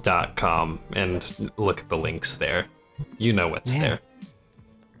motionpicturepals.com and look at the links there. You know what's there.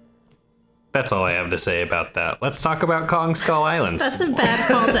 That's all I have to say about that. Let's talk about Kong Skull Island. That's a bad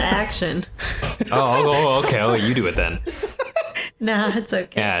call to action. Okay. Oh, you do it then. Nah, it's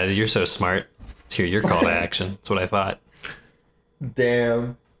okay. Yeah, you're so smart. It's your call to action. That's what I thought.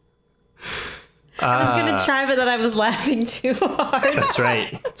 Damn. I was going to try, but then I was laughing too hard. That's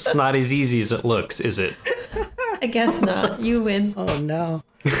right. It's not as easy as it looks, is it? I guess not. You win. Oh, no.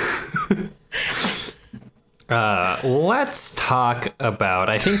 Let's talk about,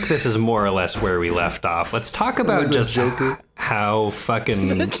 I think this is more or less where we left off. Let's talk about just how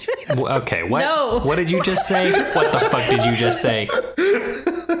fucking... Okay, what? No. What did you just say? What the fuck did you just say?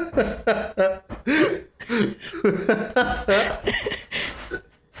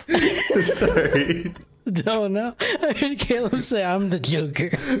 Sorry. Don't know. I heard Caleb say I'm the Joker.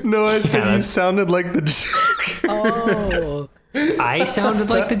 No, I said you sounded like the Joker. Oh. I sounded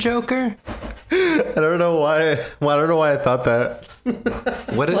like the Joker? I don't know why. Well, I don't know why I thought that.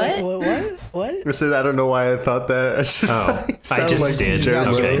 What? I said I don't know why I thought that. I just, I just like did. You got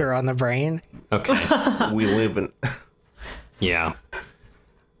Okay. Joker on the brain. Okay. We live in. Yeah.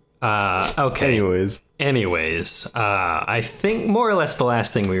 Okay. Anyways, I think more or less the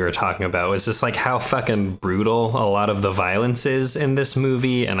last thing we were talking about was just like how fucking brutal a lot of the violence is in this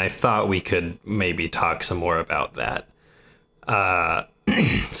movie, and I thought we could maybe talk some more about that.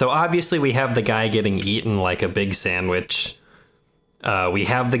 So obviously we have the guy getting eaten like a big sandwich. We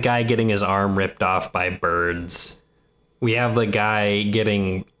have the guy getting his arm ripped off by birds. We have the guy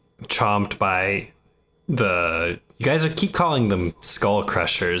getting chomped by the... You guys keep calling them skull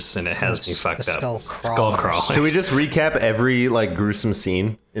crushers, and it has me fucked up. Skull crawlers. Should we just recap every like gruesome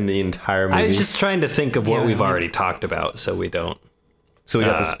scene in the entire movie? I was just trying to think of what we've already talked about, so we don't. So we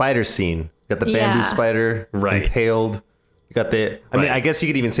got the spider scene. We got the bamboo spider Right. impaled. You got the. I mean, I guess you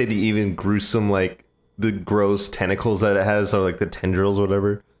could even say the even gruesome like the gross tentacles that it has, or like the tendrils, or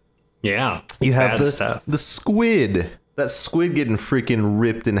whatever. Yeah, You have bad stuff. the squid. That squid getting freaking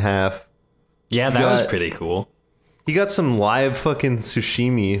ripped in half. Yeah, that was got- pretty cool. He got some live fucking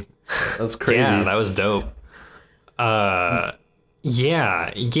sushimi. That's crazy. Yeah, that was dope.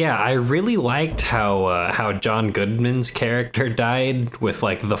 Yeah, I really liked how John Goodman's character died with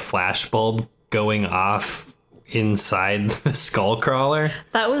like the flashbulb going off inside the skull crawler.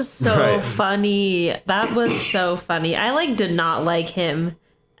 That was so Right. funny. That was so funny. I like did not like him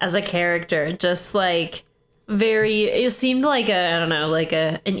as a character. Just like it seemed like I don't know, like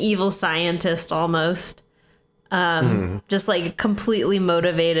an evil scientist almost. Just like completely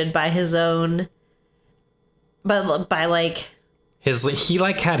motivated by his own, but by like He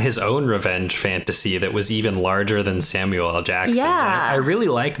like had his own revenge fantasy that was even larger than Samuel L. Jackson's. Yeah. I really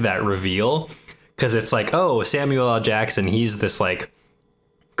liked that reveal because it's like, oh, Samuel L. Jackson, he's this like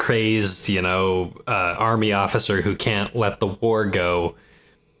crazed, army officer who can't let the war go.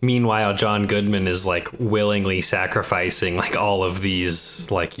 Meanwhile, John Goodman is like willingly sacrificing like all of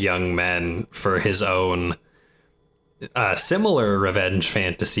these like young men for his own similar revenge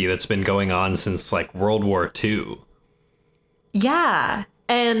fantasy that's been going on since like World War II. yeah.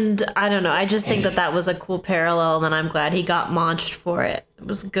 And I don't know. I just think that was a cool parallel, and I'm glad he got launched for it. It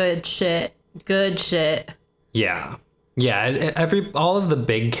was good shit. Good shit. Yeah. All of the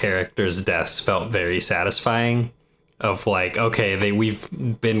big characters' deaths felt very satisfying. Of like, okay, we've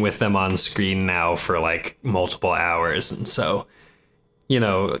been with them on screen now for like multiple hours, and so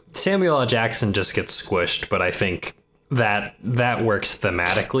Samuel L. Jackson just gets squished, but I think that works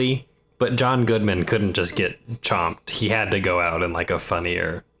thematically. But John Goodman couldn't just get chomped. He had to go out in like a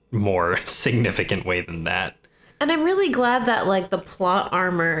funnier, more significant way than that. And I'm really glad that like the plot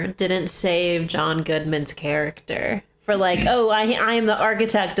armor didn't save John Goodman's character for like, oh, I am the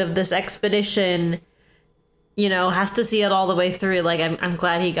architect of this expedition, has to see it all the way through. Like I'm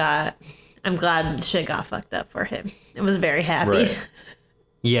glad shit got fucked up for him. I was very happy. Right.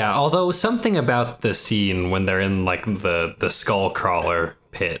 Yeah, although something about the scene when they're in like the skull crawler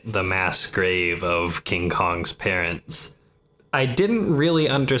pit, the mass grave of King Kong's parents, I didn't really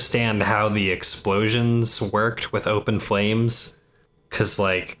understand how the explosions worked with open flames. 'Cause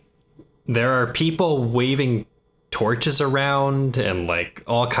like there are people waving torches around and like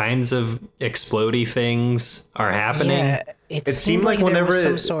all kinds of explodey things are happening. Yeah, it seemed seemed like like whenever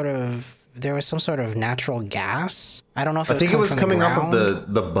there was some sort of natural gas. I don't know if I think it was coming off of the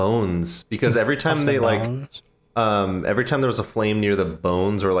the bones, because every time they every time there was a flame near the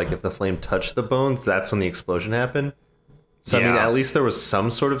bones, or like if the flame touched the bones, that's when the explosion happened. So I mean, Yeah. at least there was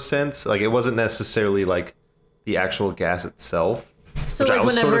some sort of sense. Like it wasn't necessarily like the actual gas itself. So Which I like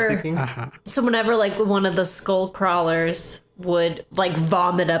was whenever, sort of thinking. so whenever like one of the skull crawlers would like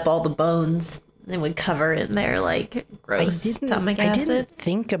vomit up all the bones, they would cover it in their like gross stomach I acid. didn't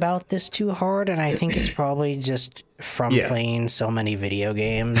think about this too hard, and I think it's probably just from Yeah. playing so many video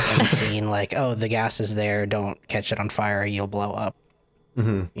games and seeing like, oh, the gas is there, don't catch it on fire, you'll blow up.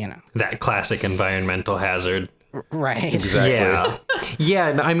 That classic environmental hazard. Right. Exactly.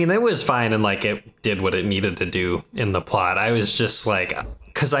 Yeah, no, I mean, it was fine, and like it did what it needed to do in the plot. I was just like,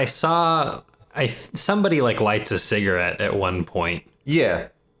 because I saw somebody like lights a cigarette at one point, Yeah.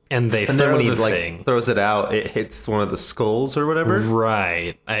 and they And then throw when he the like thing. throws it out, it hits one of the skulls or whatever.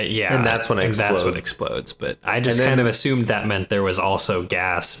 Right. Yeah. And that's when it That's what explodes. explodes. But I just And then- kind of assumed that meant there was also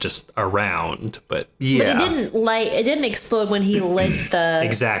gas just around. But Yeah. But it didn't explode when he lit the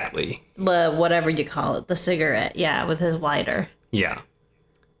exactly. whatever you call it, the cigarette, with his lighter. Yeah.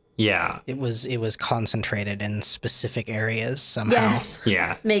 Yeah. It was concentrated in specific areas somehow. Yes.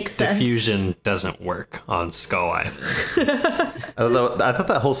 Yeah. Makes sense. Diffusion doesn't work on Skull Island. I thought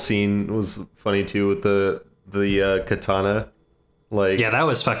that whole scene was funny too with the katana. Like Yeah, that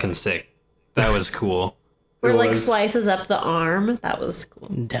was fucking sick. That was cool. Where It like was- slices up the arm. That was cool.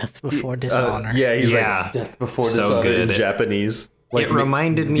 Death before dishonor. yeah, he's Yeah. like death before So dishonor in good. Japanese. Like, It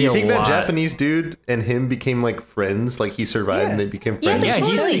reminded me Do you a think lot. that Japanese dude and him became like friends? Like he survived and they became Yeah, friends. they Yeah,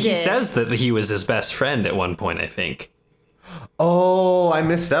 totally he did. says that he was his best friend at one point, I think. Oh, I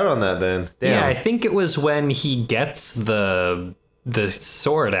missed out on that then. Damn. Yeah, I think it was when he gets the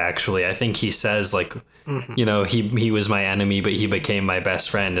sword, actually. I think he says, like, he was my enemy, but he became my best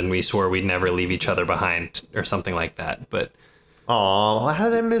friend, and we swore we'd never leave each other behind, or something like that. But Oh, how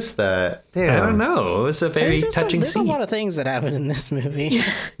did I miss that? Damn. I don't know. It was a very There's just touching there's a scene. lot of things that happen in this movie.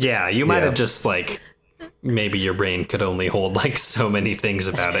 Yeah, you might Yeah. have just, like, maybe your brain could only hold, like, so many things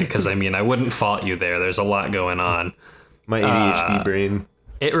about it, because, I mean, I wouldn't fault you there. There's a lot going on. My ADHD brain.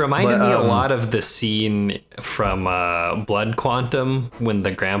 It reminded me a lot of the scene from Blood Quantum when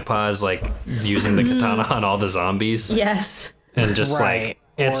the grandpa is like using the katana on all the zombies. Yes. And just like,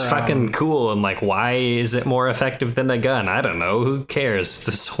 it's fucking cool. And like, why is it more effective than a gun? I don't know. Who cares? It's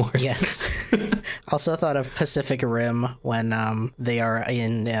a sword. Yes. Also thought of Pacific Rim when they are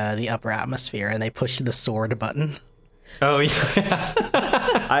in the upper atmosphere and they push the sword button. Oh,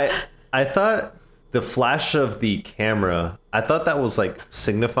 yeah. I thought the flash of the camera, I thought that was like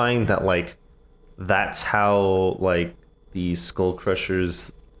signifying that like that's how like the Skull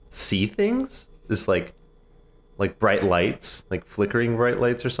Crushers see things. This like bright lights, like flickering bright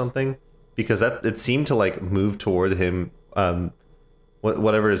lights or something, because that it seemed to like move toward him.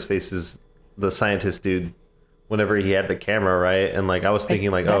 Whatever his face is, the scientist dude. Whenever he had the camera, right, and like I was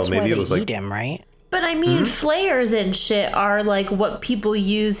thinking like, oh, maybe it was like him, right? But I mean, flares and shit are like what people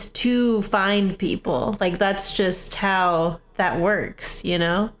use to find people. Like that's just how that works, you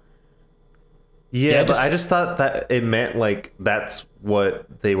know? Yeah, but I just thought that it meant like that's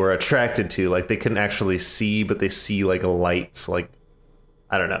what they were attracted to. Like they couldn't actually see, but they see like lights. Like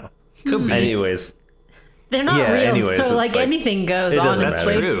I don't know. Could be. Anyways, they're not real, so like anything goes. Honestly,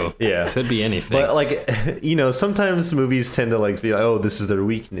 that's true. Yeah, could be anything. But like, you know, sometimes movies tend to like be like, oh, this is their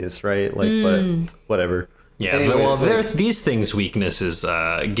weakness, right? Like, but whatever. Yeah, these things' weakness is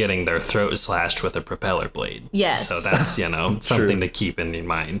getting their throat slashed with a propeller blade. Yes. So that's, you know, something to keep in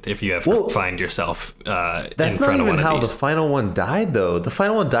mind if you ever find yourself in front of one of these. That's not even how the final one died, though. The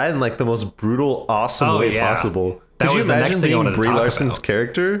final one died in like the most brutal, awesome way possible. That was the next thing I wanted to talk about. Brie Larson's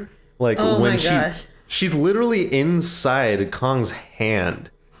character, like when she's literally inside Kong's hand,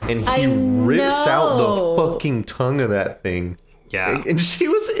 and he rips out the fucking tongue of that thing. Yeah. And she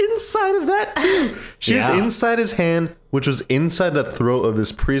was inside of that too. She was inside his hand, which was inside the throat of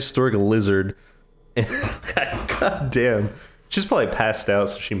this prehistoric lizard. And God damn. She's probably passed out,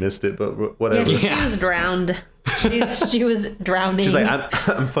 so she missed it, but whatever. Yeah, she was drowned. She was drowning. She's like,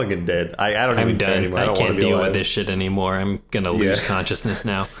 I'm fucking dead. I don't even care anymore. I can't deal with this shit anymore. I'm gonna lose consciousness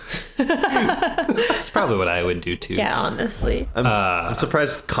now. It's probably what I would do too. Yeah, honestly. I'm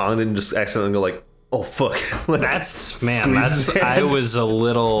surprised Kong didn't just accidentally go like, oh fuck. Like, I was a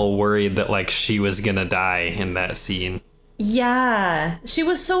little worried that like she was gonna die in that scene. Yeah, she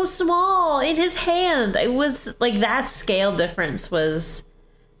was so small in his hand. It was like that scale difference was.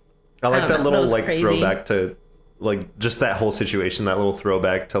 I like that little like crazy. Throwback to like just that whole situation. That little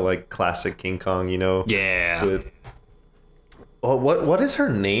throwback to like classic King Kong. You know. Yeah. What is her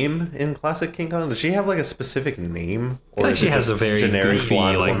name in classic King Kong? Does she have like a specific name, or like she has a very generic goofy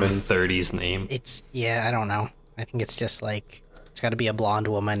like woman? 30s name? I don't know. I think it's just like it's got to be a blonde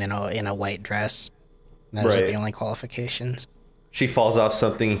woman in a white dress. Those are the only qualifications. She falls off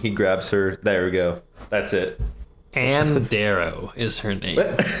something. He grabs her. There we go. That's it. Anne Darrow is her name.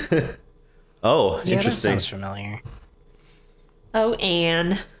 Oh, yeah, interesting. That sounds familiar. Oh,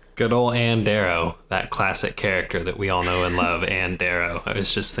 Anne. Good old Anne Darrow, that classic character that we all know and love, Anne Darrow. I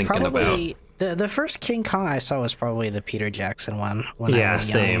was just thinking about the first King Kong I saw was probably the Peter Jackson one. When I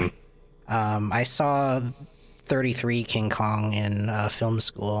was young. Same. I saw 33 King Kong in film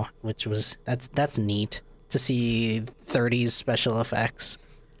school, which was that's neat to see 30s special effects.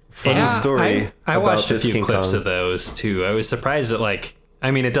 Funny story. I watched a few King clips Kong. of those too. I was surprised at like,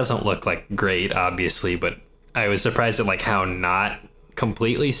 I mean, it doesn't look like great, obviously, but I was surprised at like how not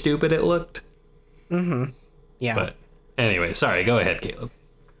completely stupid it looked. Mm-hmm. Yeah. But anyway, sorry. Go ahead, Caleb.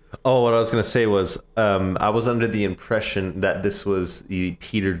 Oh, what I was gonna say was, I was under the impression that this was the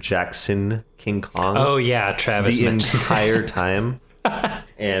Peter Jackson King Kong. Oh yeah, Travis the mentioned entire time,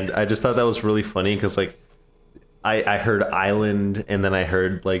 and I just thought that was really funny because like, I heard Island, and then I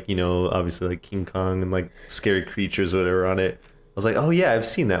heard like, you know, obviously like King Kong and like scary creatures whatever on it. I was like, oh yeah, I've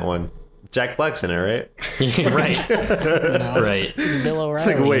seen that one. Jack Black's in it, right? Right. No, right. It's Bill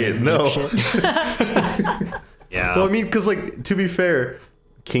O'Reilly. It's like, wait, no. Yeah. Well, I mean, because like, to be fair,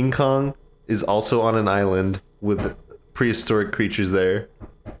 King Kong is also on an island with prehistoric creatures there,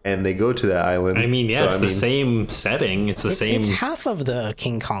 and they go to that island. I mean, yeah, it's the same setting. It's the same. It's half of the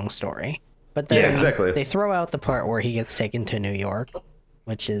King Kong story, but then exactly. They throw out the part where he gets taken to New York,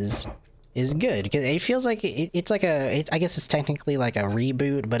 which is good because it feels like it's like I guess it's technically like a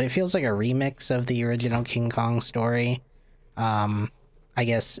reboot, but it feels like a remix of the original King Kong story. I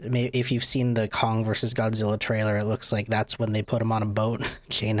guess if you've seen the Kong versus Godzilla trailer, it looks like that's when they put him on a boat,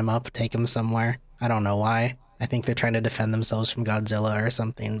 chain him up, take him somewhere. I don't know why. I think they're trying to defend themselves from Godzilla or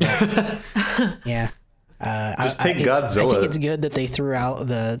something. But yeah, just take Godzilla. I think it's good that they threw out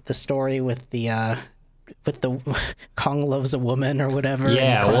the story with the Kong loves a woman or whatever.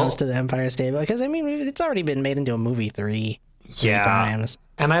 Yeah, and climbs to the Empire State, because I mean it's already been made into a movie 3. Yeah. times.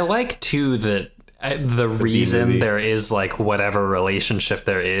 And I like too that the reason there is like whatever relationship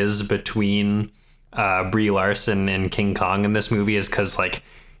there is between Brie Larson and King Kong in this movie is because like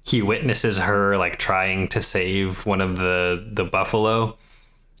he witnesses her like trying to save one of the buffalo,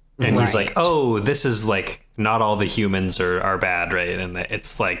 and he's like, oh, this is like not all the humans are bad, right? And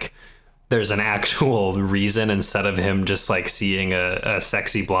it's like there's an actual reason instead of him just like seeing a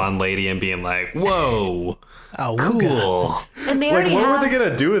sexy blonde lady and being like, whoa. Oh, cool. And they Like, already what have... were they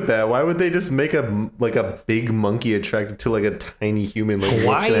gonna do with that? Why would they just make a big monkey attracted to like a tiny human? Like,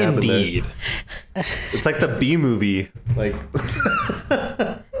 what's Why gonna happen indeed? there? It's like the Bee Movie. Like,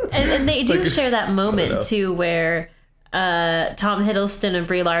 And they do share that moment too where Tom Hiddleston and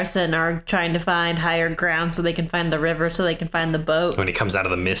Brie Larson are trying to find higher ground so they can find the river, so they can find the boat. When he comes out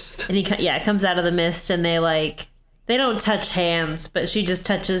of the mist. And he comes out of the mist, and they don't touch hands, but she just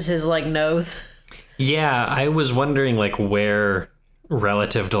touches his like nose. Yeah, I was wondering like where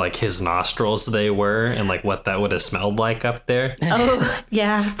relative to like his nostrils they were and like what that would have smelled like up there. Oh,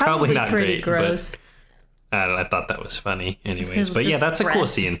 yeah, probably not pretty great, gross. I thought that was funny anyways. His But yeah, that's a cool breath.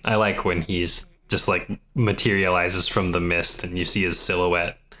 scene. I like when he's just like materializes from the mist and you see his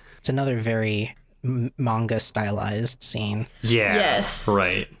silhouette. It's another very manga stylized scene. Yeah. Yes.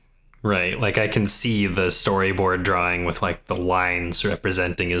 Right. Like I can see the storyboard drawing with like the lines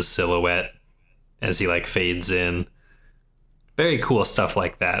representing his silhouette as he like fades in. Very cool stuff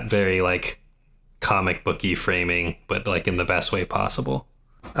like that. Very like comic booky framing, but like in the best way possible.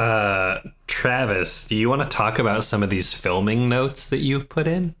 Travis, do you want to talk about some of these filming notes that you put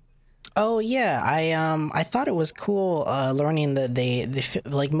in? Oh yeah, I thought it was cool learning that they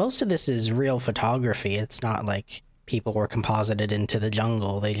like most of this is real photography. It's not like people were composited into the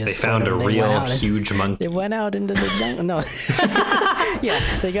jungle. They just They found a real huge monkey. They went out into the jungle. No, yeah,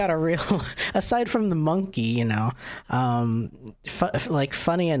 they got a real. Aside from the monkey, you know, like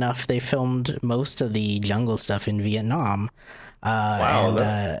funny enough, they filmed most of the jungle stuff in Vietnam. wow,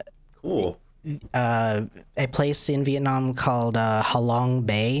 that's cool. A place in Vietnam called Ha Long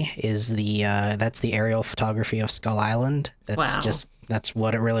Bay is that's the aerial photography of Skull Island. That's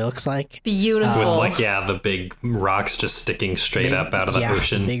what it really looks like. Beautiful. With like, the big rocks just sticking straight up out of the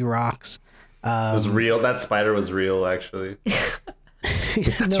ocean. Big rocks. It was real. That spider was real, actually.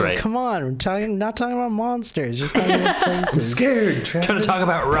 That's right. Come on, not talking about monsters, just talking about places. Scared. Trying to talk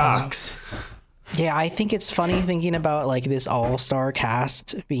about rocks. Yeah, I think it's funny thinking about like this all-star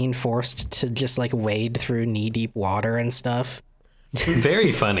cast being forced to just like wade through knee-deep water and stuff. Very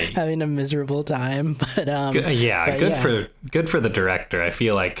funny. Having a miserable time, but good for the director. I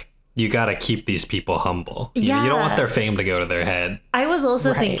feel like you got to keep these people humble. You don't want their fame to go to their head. I was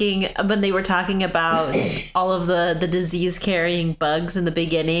also thinking when they were talking about all of the disease carrying bugs in the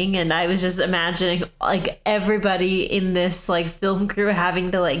beginning, and I was just imagining like everybody in this like film crew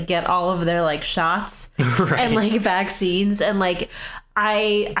having to like get all of their like shots and like vaccines, and like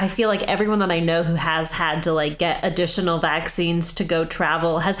I feel like everyone that I know who has had to like get additional vaccines to go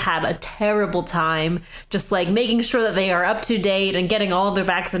travel has had a terrible time just like making sure that they are up to date and getting all of their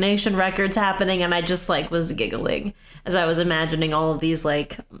vaccination records happening. And I just like was giggling as I was imagining all of these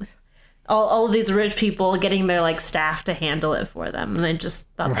like all of these rich people getting their like staff to handle it for them. And I just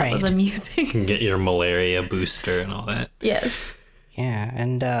thought that was amusing. Get your malaria booster and all that. Yes. Yeah,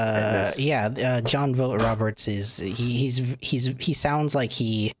 and John Vogt Roberts is he sounds like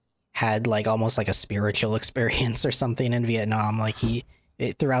he had like almost like a spiritual experience or something in Vietnam. Like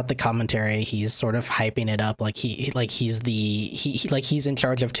throughout the commentary, he's sort of hyping it up like he's in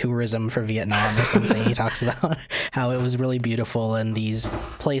charge of tourism for Vietnam or something. He talks about how it was really beautiful and these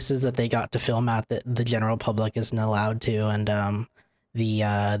places that they got to film at that the general public isn't allowed to, and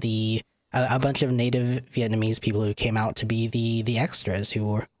a bunch of native Vietnamese people who came out to be the extras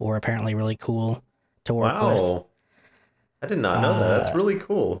who were apparently really cool to work with. Wow. I did not know that. That's really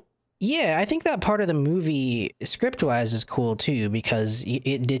cool. Yeah, I think that part of the movie, script-wise, is cool too, because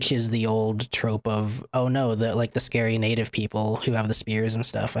it ditches the old trope of, oh no, the scary native people who have the spears and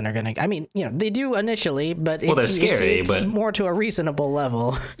stuff and are gonna, I mean, you know, they do initially, but they're scary, it's but more to a reasonable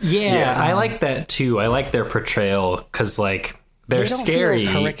level. Yeah, I like that too. I like their portrayal because like they're They don't scary.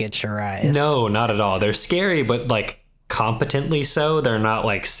 feel caricaturized. No, not at all. They're scary, but like competently so. They're not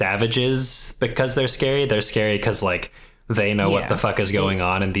like savages because they're scary. They're scary because like they know what the fuck is going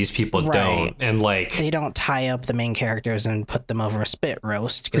on, and these people don't. And like they don't tie up the main characters and put them over a spit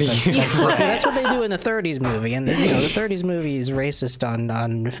roast because that's what they do in the 30s movie, and the 30s movie is racist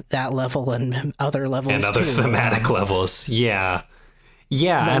on that level and other levels and other too. thematic levels. Yeah,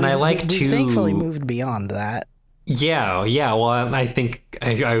 and I like to thankfully moved beyond that. Yeah. Well, I think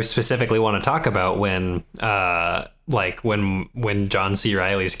I specifically want to talk about when like when John C.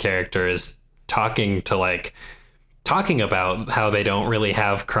 Reilly's character is talking about how they don't really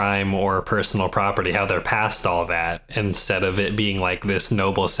have crime or personal property, how they're past all that, instead of it being like this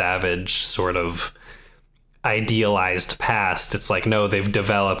noble savage sort of idealized past. It's like, no, they've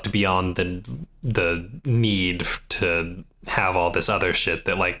developed beyond the need to have all this other shit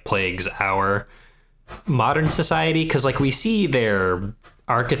that like plagues our modern society. Because like we see their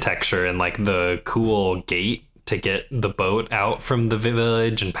architecture and like the cool gate to get the boat out from the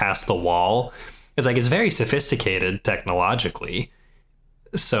village and past the wall. It's like, it's very sophisticated technologically.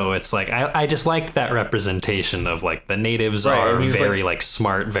 So it's like, I just like that representation of like the natives are very like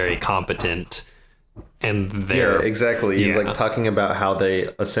smart, very competent, and they're exactly. He's like talking about how they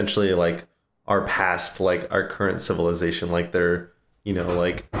essentially like are past like our current civilization, like they're, you know,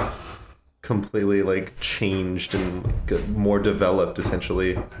 like completely like changed and more developed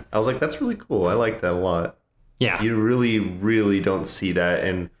essentially. I was like, that's really cool. I like that a lot. Yeah, you really don't see that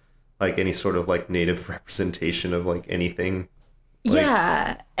in like any sort of like native representation of like anything. Like,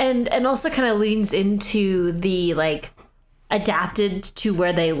 yeah, and also kind of leans into the like adapted to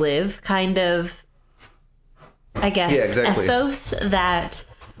where they live kind of, I guess, ethos that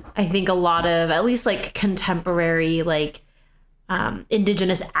I think a lot of at least like contemporary like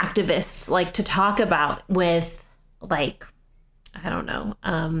indigenous activists like to talk about with like, I don't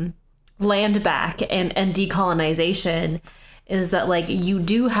know, land back and decolonization, is that like you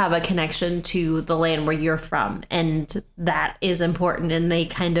do have a connection to the land where you're from, and that is important. And they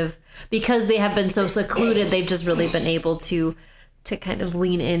kind of, because they have been so secluded, they've just really been able to kind of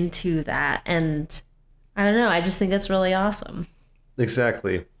lean into that. And I don't know, I just think that's really awesome.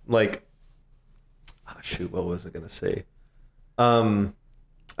 Exactly. Like, oh shoot, what was I gonna say? I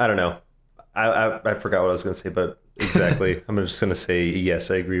don't know. I forgot what I was gonna say, but exactly. I'm just gonna say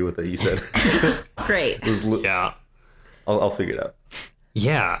yes, I agree with what you said. Great. Yeah. I'll figure it out.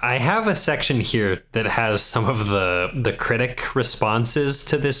 Yeah, I have a section here that has some of the critic responses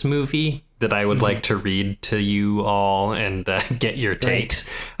to this movie that I would like to read to you all and get your takes.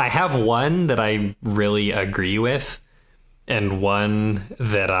 Right. I have one that I really agree with, and one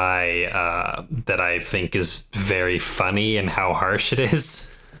that I think is very funny and how harsh it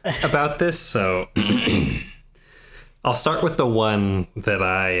is about this. So I'll start with the one that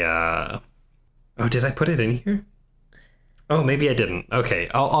I did I put it in here? Oh, maybe I didn't. Okay,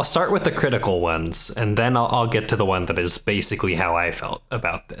 I'll start with the critical ones, and then I'll get to the one that is basically how I felt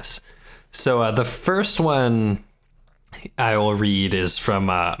about this. So the first one I will read is from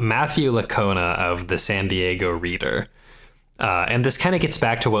Matthew Lacona of the San Diego Reader. And this kind of gets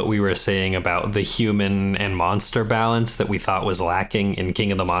back to what we were saying about the human and monster balance that we thought was lacking in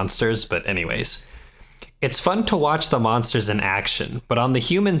King of the Monsters. But anyways, it's fun to watch the monsters in action, but on the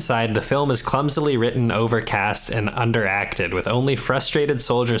human side, the film is clumsily written, overcast, and underacted, with only frustrated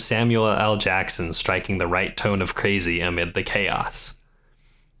soldier Samuel L. Jackson striking the right tone of crazy amid the chaos.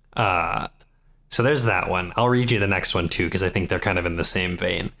 So there's that one. I'll read you the next one too, because I think they're kind of in the same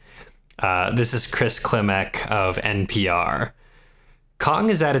vein. This is Chris Klimek of NPR.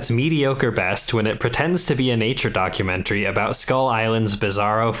 Kong is at its mediocre best when it pretends to be a nature documentary about Skull Island's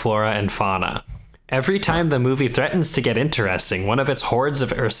bizarro flora and fauna. Every time the movie threatens to get interesting, one of its hordes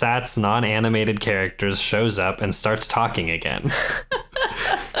of ersatz non-animated characters shows up and starts talking again.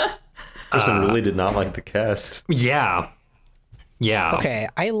 This person really did not like the cast. Yeah. Okay,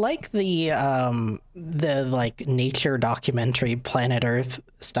 I like the like nature documentary Planet Earth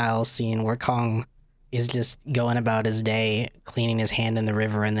style scene where Kong is just going about his day, cleaning his hand in the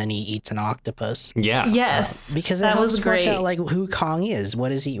river, and then he eats an octopus. Yeah. Yes. Because that was great. Out, like, who Kong is.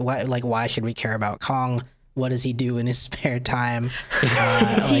 What is he? Why should we care about Kong? What does he do in his spare time?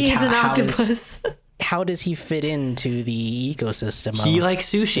 He eats an octopus. How does he fit into the ecosystem? He likes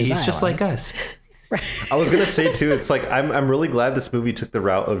sushi. He's just like us. I was gonna say too. It's like I'm really glad this movie took the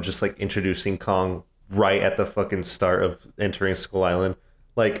route of just like introducing Kong right at the fucking start of entering Skull Island.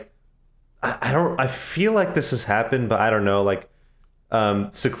 Like, I feel like this has happened, but I don't know, like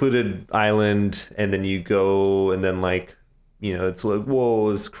secluded island, and then you go, and then like, you know, it's like,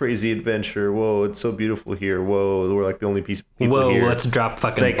 whoa, this crazy adventure, whoa, it's so beautiful here, whoa, we're like the only people here. Let's drop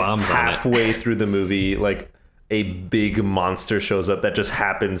fucking like, bombs on it. Halfway through the movie, like a big monster shows up that just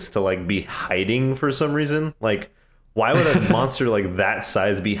happens to like be hiding for some reason. Like, why would a monster like that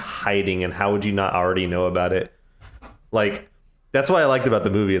size be hiding, and how would you not already know about it? Like, that's what I liked about the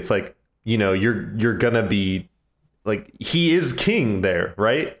movie. It's like, you know, you're gonna be like, he is king there,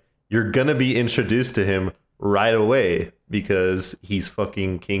 right? You're gonna be introduced to him right away because he's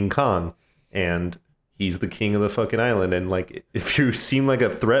fucking King Kong and he's the king of the fucking island. And like, if you seem like a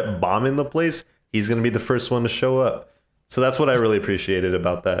threat bombing the place, he's going to be the first one to show up. So that's what I really appreciated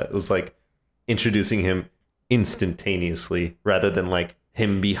about that. It was like introducing him instantaneously rather than like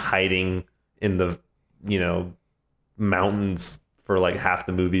him be hiding in the, mountains for like half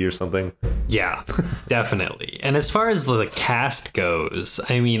the movie or something. Yeah, definitely. And as far as the cast goes,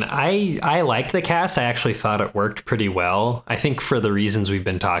 I mean, I liked the cast. I actually thought it worked pretty well. I think for the reasons we've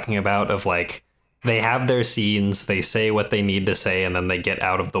been talking about of like, they have their scenes, they say what they need to say, and then they get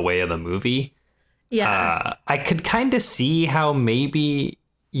out of the way of the movie. Yeah. I could kind of see how maybe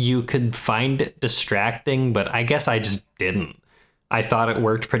you could find it distracting, but I guess I just didn't. I thought it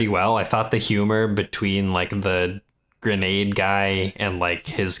worked pretty well. I thought the humor between like the grenade guy and like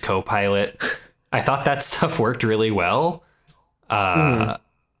his co-pilot, I thought that stuff worked really well.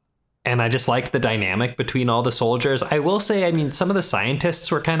 And I just liked the dynamic between all the soldiers. I will say, I mean, some of the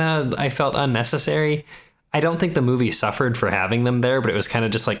scientists were kind of, I felt unnecessary. I don't think the movie suffered for having them there, but it was kind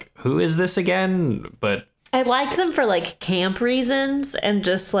of just like, who is this again? But I like them for like camp reasons and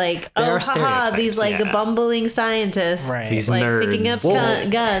just like, There are haha, these like stereotypes, yeah. bumbling scientists, Right. These like nerds. picking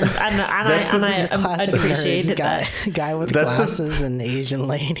up guns. I Classic appreciated nerds, that. guy with That's the- glasses and Asian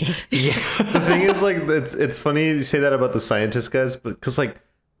lady. yeah, The thing is, like, it's funny you say that about the scientist guys, but because like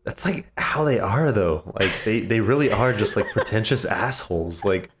that's like how they are though. Like they really are just like pretentious assholes.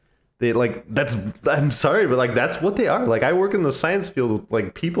 Like they like I'm sorry, but like that's what they are. Like I work in the science field with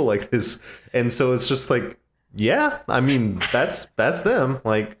like people like this, and so it's just like, yeah, I mean that's them.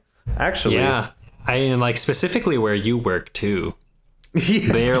 Like actually, yeah. I mean, like specifically where you work too.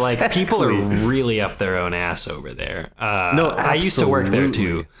 Yeah, They're like, people are exactly. really up their own ass over there. No, I used to work there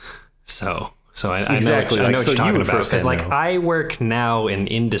absolutely. too. So I Exactly. know Like, what so you're talking you about. Because firsthand like know. I work now in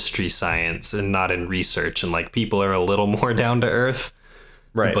industry science and not in research, and like people are a little more down to earth.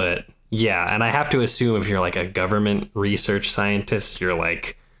 right. But yeah, and I have to assume if you're like a government research scientist, you're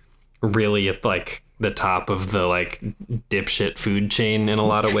like really at like the top of the like dipshit food chain in a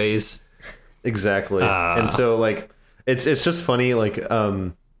lot of ways. Exactly. And so like it's just funny like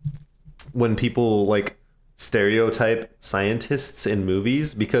when people like stereotype scientists in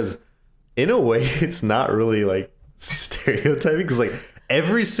movies, because in a way it's not really like stereotyping, because like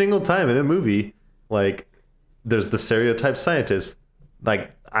every single time in a movie like there's the stereotype scientist,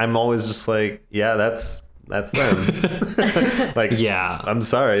 like I'm always just like, yeah, that's them. Like, Yeah. I'm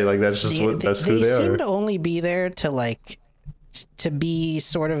sorry, like that's just that's who they they seem are. to only be there to like to be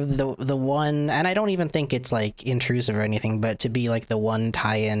sort of the one, and I don't even think it's like intrusive or anything, but to be like the one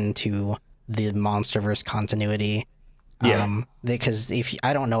tie-in to the MonsterVerse continuity. Yeah. Because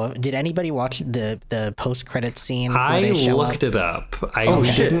I don't know, did anybody watch the post-credit scene? I where they show looked up? it up.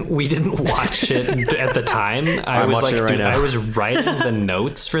 Okay. We didn't watch it at the time. I I'm was like, watching it right dude, now. I was writing the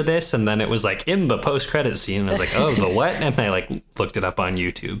notes for this, and then it was like in the post-credit scene. And I was like, oh, the what? And I like looked it up on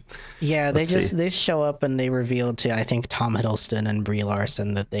YouTube. Yeah, Let's see. they show up and they revealed to, I think, Tom Hiddleston and Brie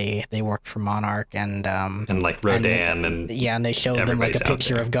Larson that they work for Monarch, and And like Rodan and yeah, and they showed them like everybody's a out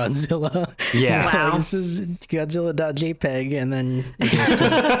picture there. of Godzilla. Yeah. Like, Wow. this is Godzilla.jpg, and then it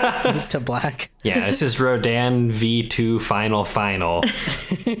goes to black. Yeah, this is Rodan V2 Final.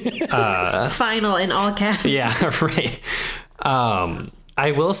 Final in all caps. Yeah, right.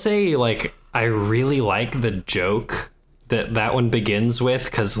 I will say, like, I really like the joke that one begins with,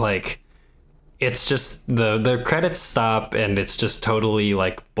 because like it's just the credits stop and it's just totally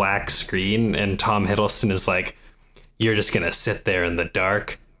like black screen, and Tom Hiddleston is like, you're just gonna sit there in the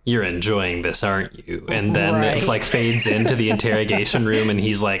dark, you're enjoying this, aren't you? And then Right. it like fades into the interrogation room, and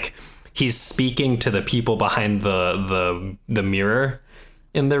he's speaking to the people behind the mirror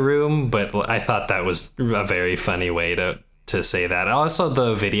in the room. But I thought that was a very funny way to say that. Also,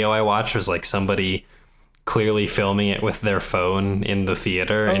 the video I watched was like somebody clearly filming it with their phone in the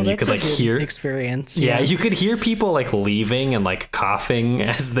theater, and you That's could a like good hear experience. yeah, you could hear people like leaving and like coughing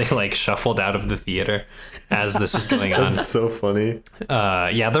as they like shuffled out of the theater as this was going on. That's so funny.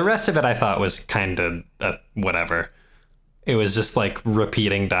 Yeah, the rest of it I thought was kind of whatever. It was just like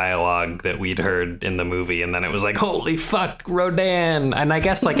repeating dialogue that we'd heard in the movie, and then it was like, holy fuck, Rodan. And I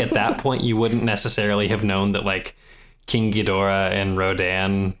guess like at that point you wouldn't necessarily have known that like King Ghidorah and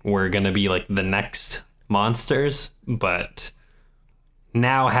Rodan were gonna be like the next monsters, but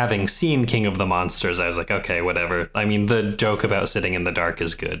now having seen King of the Monsters, I was like, okay, whatever. I mean, the joke about sitting in the dark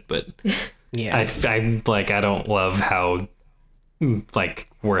is good, but Yeah. I'm like, I don't love how like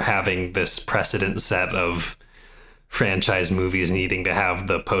we're having this precedent set of franchise movies needing to have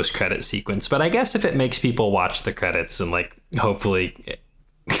the post-credit sequence. But I guess if it makes people watch the credits and like hopefully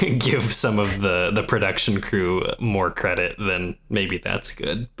give some of the production crew more credit, then maybe that's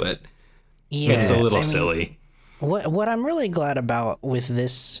good. But Yeah, it's a little I mean, silly. What I'm really glad about with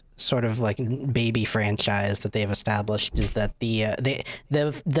this sort of like baby franchise that they've established is that the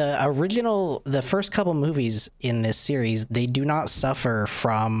original, the first couple movies in this series, they do not suffer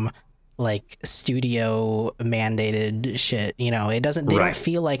from like studio mandated shit. You know, it doesn't, they don't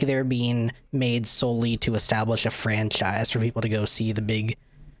feel like they're being made solely to establish a franchise for people to go see the big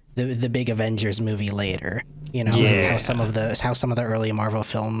Avengers movie later. You know, like how some of the early Marvel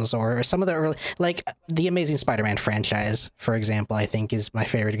films, or some of the early, like the Amazing Spider-Man franchise, for example, I think is my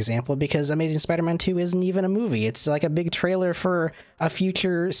favorite example, because Amazing Spider-Man 2 isn't even a movie. It's like a big trailer for a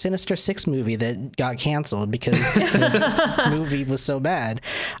future Sinister Six movie that got canceled because the movie was so bad.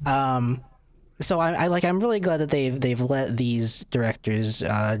 So I'm really glad that they've let these directors,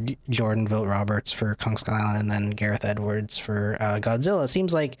 Jordan Vogt-Roberts for Kong Skull Island and then Gareth Edwards for Godzilla. It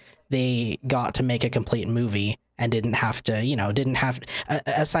seems like they got to make a complete movie and didn't have to,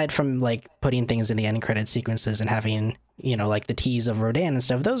 aside from like putting things in the end credit sequences and having, you know, like the tease of Rodan and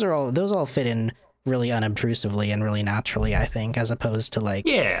stuff, those all fit in really unobtrusively and really naturally, I think, as opposed to like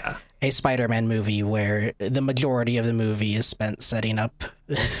a Spider-Man movie where the majority of the movie is spent setting up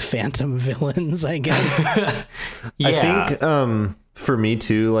phantom villains, I guess. I think for me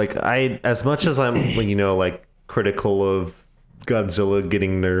too, like as much as I'm, you know, like critical of Godzilla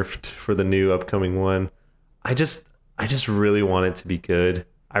getting nerfed for the new upcoming one, I just really want it to be good.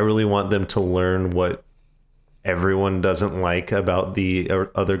 I really want them to learn what everyone doesn't like about the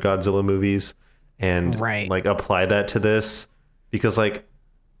other Godzilla movies and like apply that to this, because like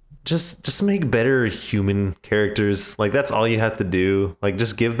just make better human characters. Like that's all you have to do. Like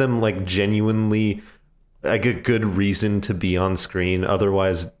just give them like genuinely like a good reason to be on screen.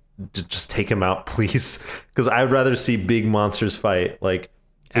 Otherwise, just take him out, please, because I'd rather see big monsters fight. Like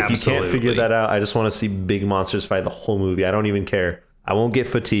if you can't figure that out, I just want to see big monsters fight the whole movie. I don't even care. I won't get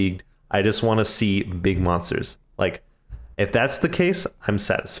fatigued. I just want to see big monsters. Like if that's the case, I'm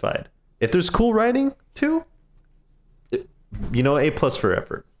satisfied. If there's cool writing too, you know, A+ for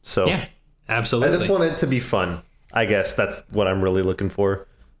effort. So yeah, absolutely. I just want it to be fun. I guess that's what I'm really looking for.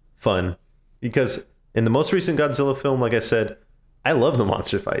 Fun. Because in the most recent Godzilla film, like I said, I love the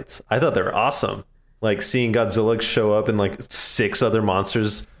monster fights. I thought they were awesome. Like seeing Godzilla show up and like 6 other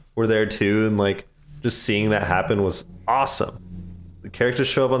monsters were there too. And like just seeing that happen was awesome. The characters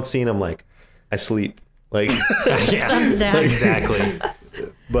show up on scene. I'm like, I sleep. Like, yeah, exactly.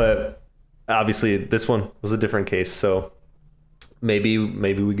 But obviously this one was a different case. So maybe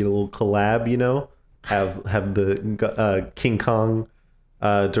we get a little collab, you know, have the King Kong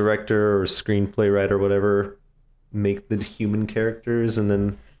director or screenplay writer or whatever make the human characters, and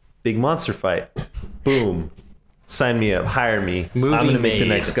then big monster fight. Boom. Sign me up. Hire me. Movie I'm going to made. make the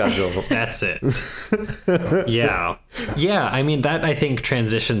next Godzilla. That's it. Yeah. I mean, that I think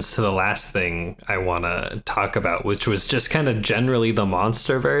transitions to the last thing I want to talk about, which was just kind of generally the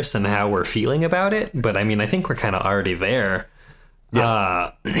MonsterVerse and how we're feeling about it. But I mean, I think we're kind of already there.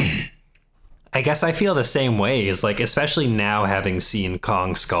 Yeah. I guess I feel the same way, is like, especially now having seen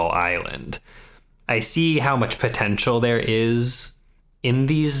Kong Skull Island, I see how much potential there is in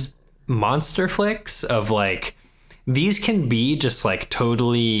these monster flicks of like, these can be just like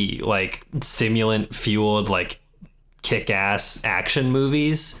totally like stimulant fueled, like kick-ass action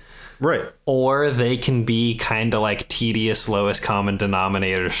movies. Right. Or they can be kind of like tedious lowest common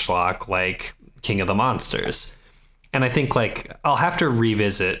denominator schlock like King of the Monsters. And I think like I'll have to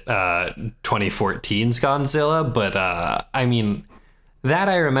revisit 2014's Godzilla, but I mean, that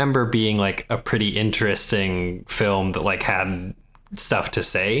I remember being like a pretty interesting film that like had stuff to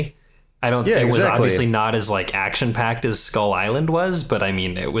say. It was obviously not as like action packed as Skull Island was, but I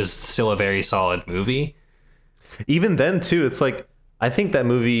mean, it was still a very solid movie. Even then too, it's like, I think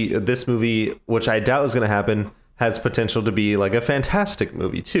this movie, which I doubt is going to happen, has potential to be like a fantastic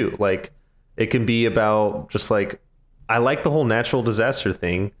movie too. Like it can be about just like, I like the whole natural disaster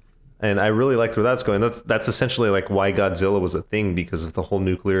thing, and I really liked where that's going. That's essentially like why Godzilla was a thing, because of the whole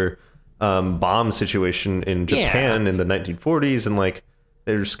nuclear bomb situation in Japan in the 1940s, and like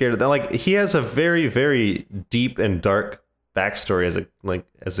they're scared of that. Like he has a very, very deep and dark backstory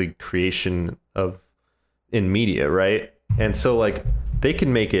as a creation in media, right? And so like they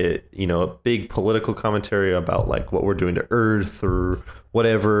can make it, you know, a big political commentary about like what we're doing to Earth or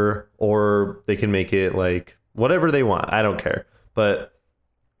whatever, or they can make it like whatever they want. I don't care. But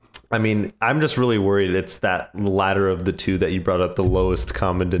I mean, I'm just really worried it's that latter of the two that you brought up, the lowest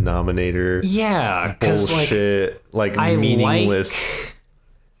common denominator. Yeah, because bullshit, like meaningless.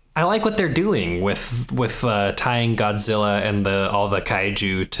 I like what they're doing with tying Godzilla and all the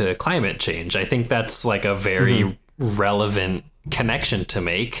kaiju to climate change. I think that's like a very relevant connection to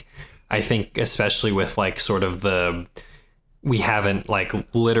make. I think especially with like sort of the we haven't like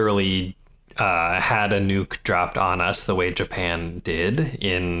literally had a nuke dropped on us the way Japan did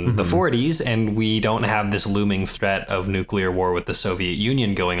in the 40s, and we don't have this looming threat of nuclear war with the Soviet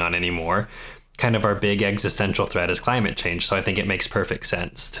Union going on anymore. Kind of our big existential threat is climate change. So I think it makes perfect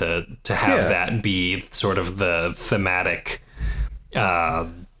sense to have that be sort of the thematic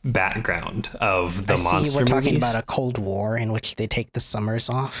background of the monster we're movies. Talking about a Cold War in which they take the summers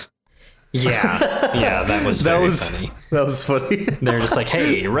off. Yeah, that was funny. That was funny. They're just like,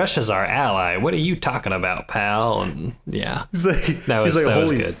 "Hey, Russia's our ally. What are you talking about, pal?" And yeah, he's like,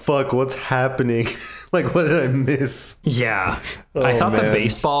 holy good. Fuck, what's happening? Like, what did I miss? Yeah, I thought the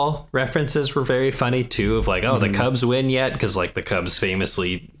baseball references were very funny too. Of like, oh, the Cubs win yet? Because like the Cubs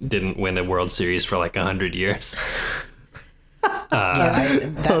famously didn't win a World Series for like 100 years.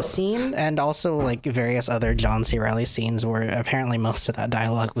 That scene, and also like various other John C. Reilly scenes, where apparently most of that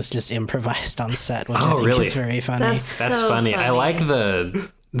dialogue was just improvised on set, which I think really? is very funny. That's so funny. I like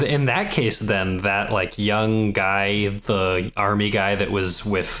the in that case then that like young guy, the army guy that was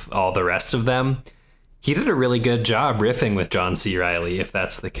with all the rest of them. He did a really good job riffing with John C. Reilly, if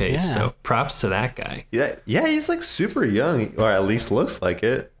that's the case. So props to that guy. Yeah, he's like super young, or at least looks like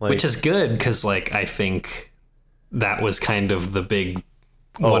it. Like, which is good because like I think that was kind of the big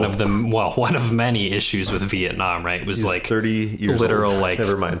one of many issues with Vietnam, right? It was like 30 years literal old. like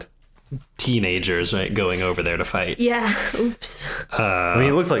Never mind. Teenagers, right, going over there to fight. Yeah. Oops. I mean,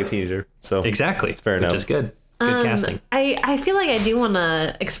 he looks like a teenager, so exactly. It's fair enough. Which is good. Good casting. I feel like I do want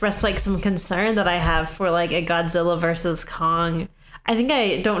to express like some concern that I have for like a Godzilla versus Kong. I think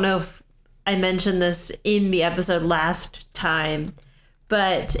I don't know if I mentioned this in the episode last time,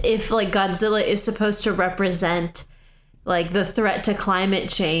 but if like Godzilla is supposed to represent like the threat to climate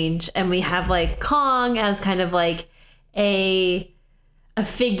change, and we have like Kong as kind of like a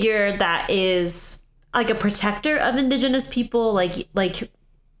figure that is like a protector of indigenous people, like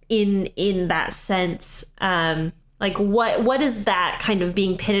in that sense, like what is that kind of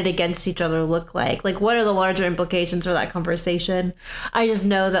being pitted against each other look like? Like what are the larger implications for that conversation? I just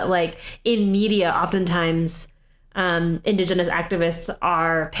know that like in media oftentimes indigenous activists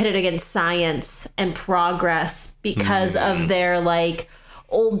are pitted against science and progress because of their like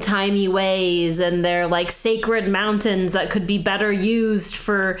old-timey ways and their like sacred mountains that could be better used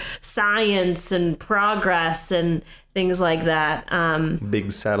for science and progress and things like that.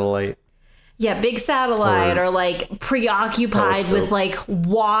 Big satellite. Yeah, big satellite or like preoccupied telescope. with like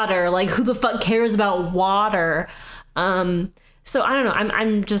water. Like who the fuck cares about water? So I don't know.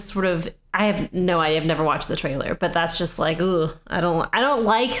 I'm just sort of, I have no idea. I've never watched the trailer, but that's just like, ooh, I don't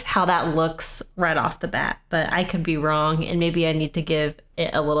like how that looks right off the bat, but I could be wrong. And maybe I need to give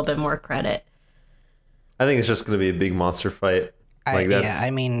it a little bit more credit. I think it's just going to be a big monster fight.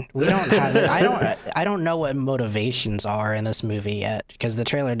 I mean, we don't have it. I don't know what motivations are in this movie yet, because the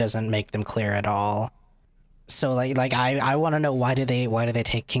trailer doesn't make them clear at all. So like I want to know why do they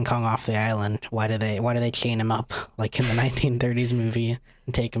take King Kong off the island? Why do they chain him up like in the 1930s movie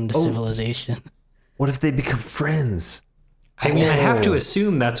and take him to civilization? What if they become friends? I mean, I have to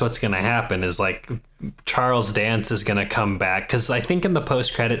assume that's what's going to happen is like Charles Dance is going to come back, because I think in the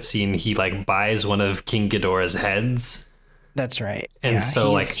post-credit scene he like buys one of King Ghidorah's heads. That's right. And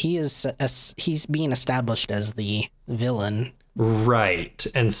so he's being established as the villain. Right.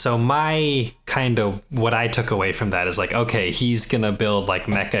 And so my kind of what I took away from that is like, okay, he's going to build like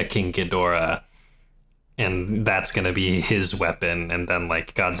Mecha King Ghidorah, and that's going to be his weapon. And then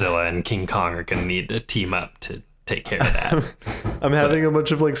like Godzilla and King Kong are going to need to team up to take care of that. I'm having a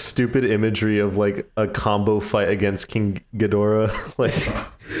bunch of like stupid imagery of like a combo fight against King Ghidorah.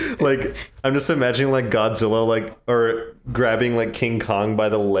 like I'm just imagining like Godzilla like or grabbing like King Kong by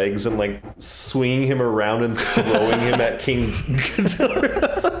the legs and like swinging him around and throwing him at King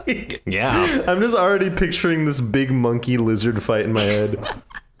Ghidorah. Yeah. I'm just already picturing this big monkey lizard fight in my head.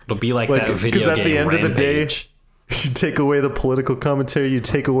 It'll be like that video game Because at the end Rampage. of the day, you take away the political commentary, you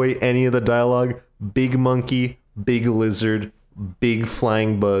take away any of the dialogue, big monkey, big lizard, big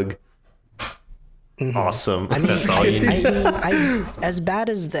flying bug. Awesome. I mean, That's all you need. as bad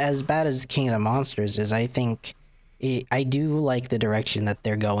as King of the Monsters is, I think I do like the direction that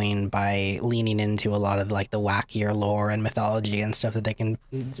they're going by leaning into a lot of like the wackier lore and mythology and stuff that they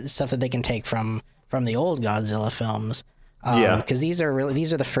can take from the old Godzilla films. Because these are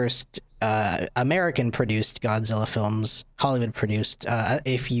the first American produced Godzilla films, Hollywood produced.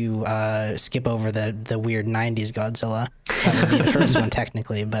 If you skip over the weird 90s Godzilla, that would be the first one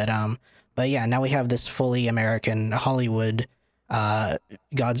technically. But yeah, now we have this fully American Hollywood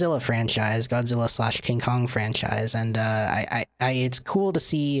Godzilla franchise, Godzilla / King Kong franchise, and I it's cool to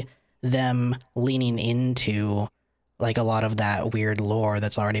see them leaning into like a lot of that weird lore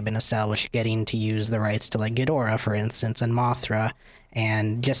that's already been established, getting to use the rights to like Ghidorah, for instance, and Mothra,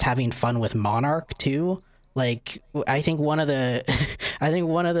 and just having fun with Monarch too. Like, I think one of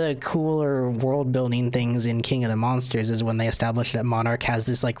the cooler world building things in King of the Monsters is when they established that Monarch has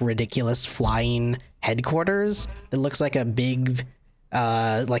this like ridiculous flying headquarters that looks like a big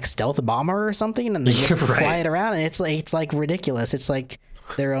like stealth bomber or something, and they just fly it around, and it's like ridiculous. It's like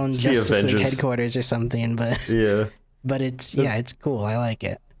their own Justice League headquarters or something, but it's cool. I like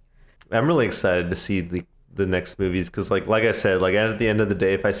it. I'm really excited to see the next movies because like I said, like at the end of the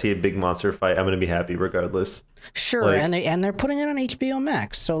day, if I see a big monster fight, I'm gonna be happy regardless. Sure, like, and they're putting it on HBO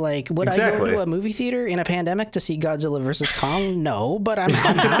Max. So like, would I go to a movie theater in a pandemic to see Godzilla versus Kong? No, but I'm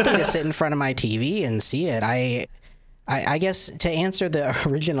happy to sit in front of my TV and see it. I guess to answer the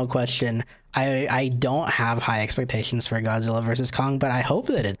original question, I don't have high expectations for Godzilla versus Kong, but I hope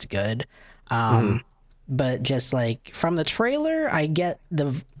that it's good. But just like from the trailer, I get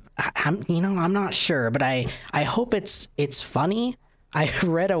I'm not sure, but I hope it's funny. I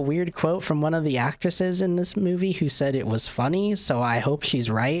read a weird quote from one of the actresses in this movie who said it was funny, so I hope she's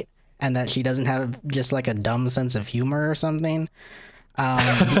right and that she doesn't have just like a dumb sense of humor or something.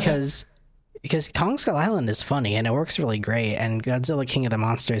 Because Kong Skull Island is funny and it works really great, and Godzilla King of the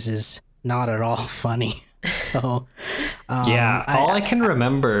Monsters is not at all funny. So all I can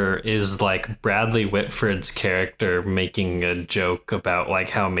remember is like Bradley Whitford's character making a joke about like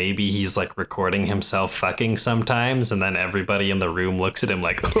how maybe he's like recording himself fucking sometimes, and then everybody in the room looks at him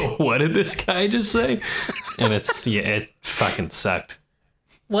like, oh, what did this guy just say? And it fucking sucked.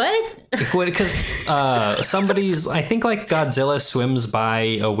 What? Because somebody's, I think like Godzilla swims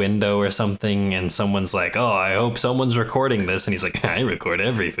by a window or something, and someone's like, oh, I hope someone's recording this. And he's like, I record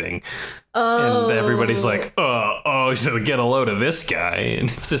everything. Oh. And everybody's like, so get a load of this guy. And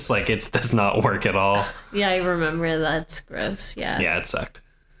it's just like, it does not work at all. Yeah, I remember. That's gross. Yeah. Yeah, it sucked.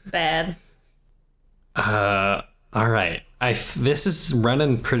 Bad. All right. This is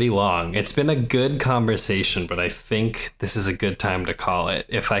running pretty long. It's been a good conversation, but I think this is a good time to call it.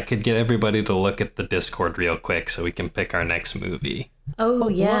 If I could get everybody to look at the Discord real quick so we can pick our next movie. Oh,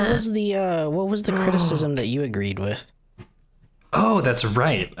 yeah. What was the criticism that you agreed with? Oh, that's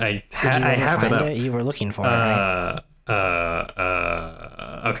right. I have it up. You were looking for it, right?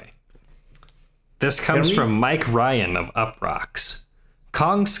 Okay. This comes from Mike Ryan of Uprocks.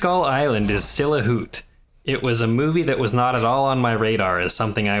 Kong Skull Island is still a hoot. It was a movie that was not at all on my radar as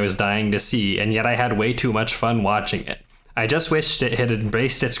something I was dying to see, and yet I had way too much fun watching it. I just wished it had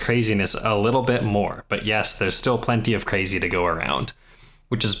embraced its craziness a little bit more, but yes, there's still plenty of crazy to go around,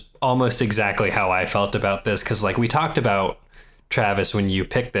 which is almost exactly how I felt about this, because like we talked about, Travis, when you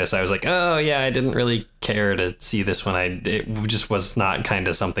picked this, I was like, oh yeah, I didn't really care to see this one. It just was not kind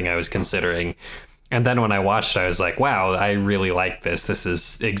of something I was considering. And then when I watched it, I was like, wow, I really like this. This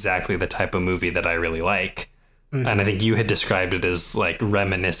is exactly the type of movie that I really like. Mm-hmm. And I think you had described it as like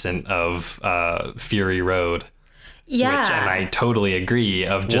reminiscent of Fury Road. Yeah. And I totally agree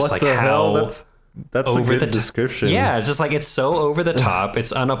of just what like how... hell? That's a good description. Yeah, it's just like it's so over the top.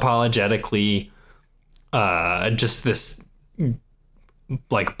 It's unapologetically just this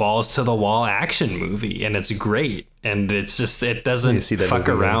like balls to the wall action movie, and it's great. And it's just, it doesn't fuck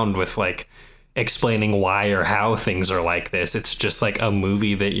around with like explaining why or how things are like this. It's just like a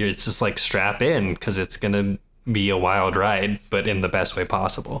movie that it's just like strap in because it's gonna be a wild ride, but in the best way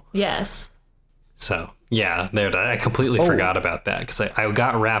possible. Yes. So yeah, I completely forgot about that because I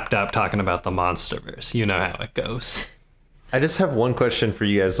got wrapped up talking about the Monsterverse. You know how it goes. I just have one question for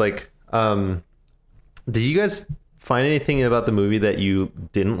you guys. Like, did you guys find anything about the movie that you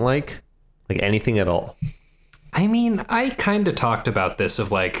didn't like? Like anything at all? I mean, I kind of talked about this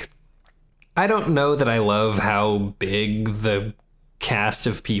of like, I don't know that I love how big the cast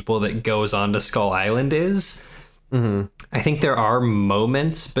of people that goes on to Skull Island is. Mm-hmm. I think there are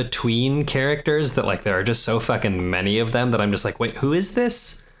moments between characters that like there are just so fucking many of them that I'm just like, wait, who is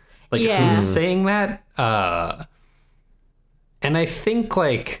this? Like, who's saying that? And I think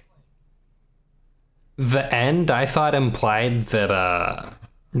like the end I thought implied that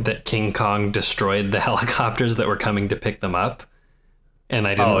that King Kong destroyed the helicopters that were coming to pick them up. And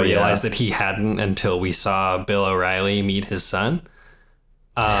I didn't realize that he hadn't until we saw Bill O'Reilly meet his son.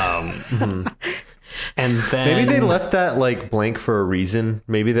 And then maybe they left that like blank for a reason.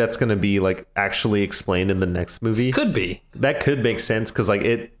 Maybe that's going to be like actually explained in the next movie. Could be. That could make sense because like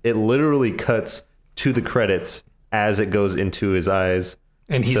it literally cuts to the credits as it goes into his eyes.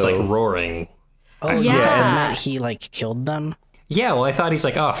 And he's like roaring. Oh yeah. That meant he like killed them. Yeah, well, I thought he's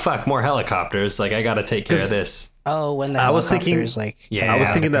like, oh, fuck, more helicopters. Like, I got to take care of this. Oh, when the helicopters, I was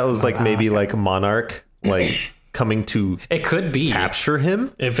thinking that was like maybe like Monarch, like coming to It could be. capture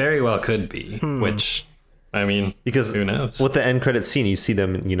him. It very well could be. Which, I mean, Because who knows? with the end credit scene, you see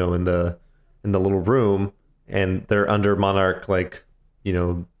them, in the little room, and they're under Monarch, like,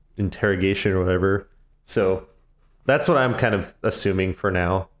 interrogation or whatever. So that's what I'm kind of assuming for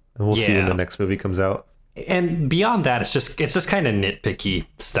now, and we'll see when the next movie comes out. And beyond that, it's just kind of nitpicky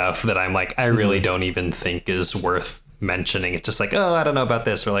stuff that I'm like, I really don't even think is worth mentioning. It's just like, oh, I don't know about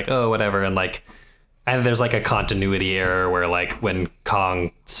this, or like, oh, whatever. And like, there's like a continuity error where like when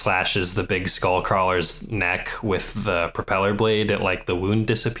Kong slashes the big skull crawler's neck with the propeller blade, the wound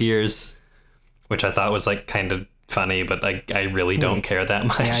disappears, which I thought was like kind of funny, but I really don't care that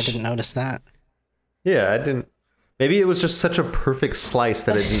much. Yeah, I didn't notice that. Yeah, I didn't. Maybe it was just such a perfect slice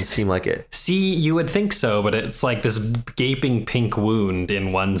that it didn't seem like it. See, you would think so, but it's like this gaping pink wound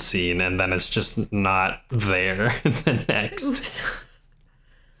in one scene, and then it's just not there in the next. Oops.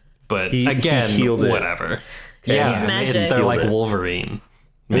 But He again, healed it. whatever. Yeah, it's Yeah, magic. they're like Healed it. Wolverine.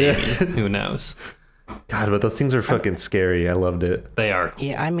 Maybe. Who knows? God, but those things are fucking scary. I loved it. They are cool.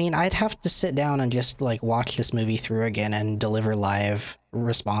 Yeah, I mean, I'd have to sit down and just like watch this movie through again and deliver live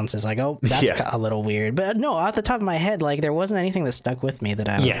responses. Like, oh, that's Yeah. a little weird. But no, off the top of my head, like there wasn't anything that stuck with me that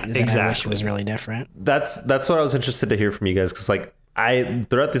I Yeah, that I wish exactly. was really different. That's what I was interested to hear from you guys, because like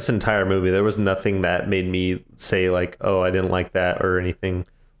throughout this entire movie, there was nothing that made me say like, oh, I didn't like that or anything.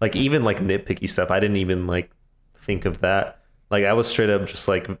 Like even like nitpicky stuff, I didn't even like think of that. Like I was straight up just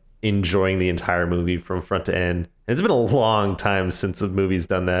like enjoying the entire movie from front to end. And it's been a long time since a movie's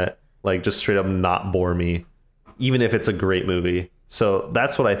done that. Like just straight up not bore me, even if it's a great movie. So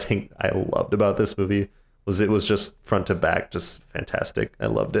that's what I think I loved about this movie. It was just front to back, just fantastic. I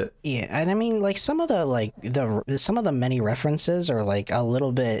loved it. Yeah, and I mean, like some of the many references are like a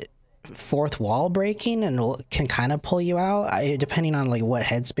little bit fourth wall breaking and can kind of pull you out, depending on like what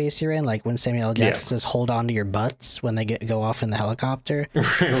headspace you're in. Like when Samuel L. Jackson says "hold on to your butts" when they go off in the helicopter.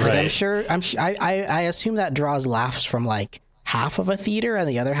 Like, I assume that draws laughs from like half of a theater, and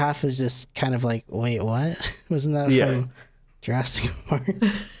the other half is just kind of like, wait, what? Wasn't that from Jurassic Park?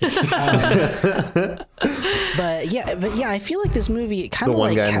 But yeah, I feel like this movie kind The of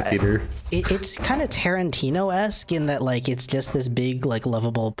one like guy in the theater. it's kind of Tarantino-esque in that like it's just this big like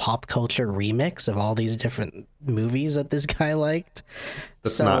lovable pop culture remix of all these different movies that this guy liked.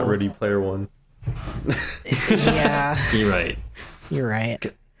 That's So- not Ready Player One. Yeah, You're right. you're right.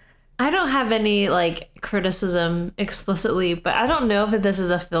 I don't have any like criticism explicitly, but I don't know if this is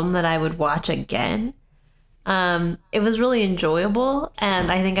a film that I would watch again. It was really enjoyable,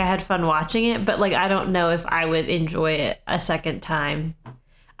 and I think I had fun watching it, but like I don't know if I would enjoy it a second time.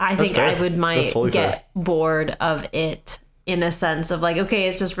 I think fair. I would That's might totally get bored of it in a sense of like, okay,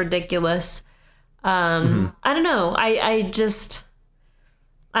 it's just ridiculous. I don't know. I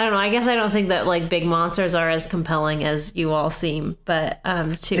don't know. I guess I don't think that like big monsters are as compelling as you all seem, but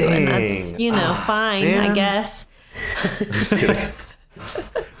too, and that's fine, I man. guess. Just kidding.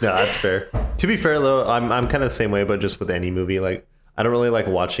 No, that's fair. To be fair though, I'm kind of the same way, but just with any movie, like I don't really like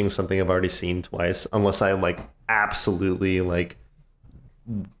watching something I've already seen twice unless I like absolutely like,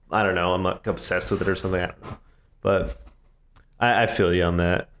 I don't know, I'm not obsessed with it or something. I don't know, but I feel you on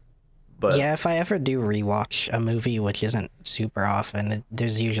that. But Yeah, if I ever do rewatch a movie, which isn't super often,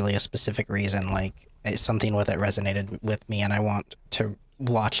 there's usually a specific reason, like something with it resonated with me, and I want to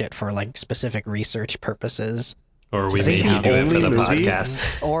watch it for like specific research purposes. Or we See made how you do it for the only movie- podcast.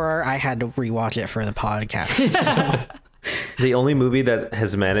 Or I had to rewatch it for the podcast. So, the only movie that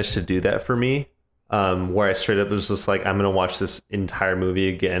has managed to do that for me, where I straight up was just like, I'm gonna watch this entire movie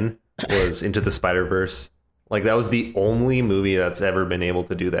again, was Into the Spider-Verse. Like that was the only movie that's ever been able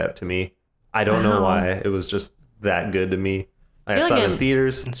to do that to me. I don't know Wow. why. It was just that good to me. I You're saw like it in a-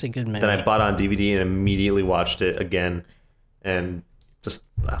 theaters, it's a good movie. then I bought on DVD and immediately watched it again, and just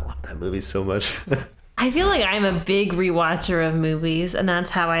I love that movie so much. I feel like I'm a big rewatcher of movies, and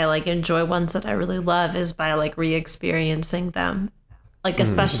that's how I like enjoy ones that I really love is by like re-experiencing them, like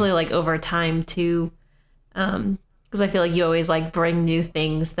especially like over time too, because I feel like you always like bring new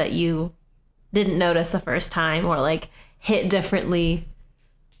things that you didn't notice the first time or like hit differently.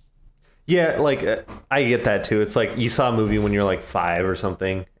 Yeah, like I get that too. It's like you saw a movie when you're like 5 or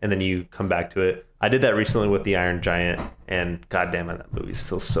something, and then you come back to it. I did that recently with The Iron Giant, and goddamn it, that movie's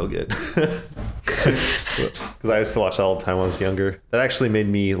still so good. Because I used to watch that all the time when I was younger. That actually made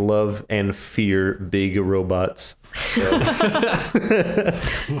me love and fear big robots. So,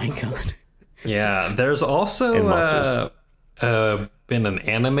 Oh my god. Yeah, there's And also monsters. been an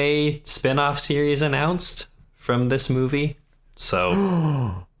anime spin-off series announced from this movie.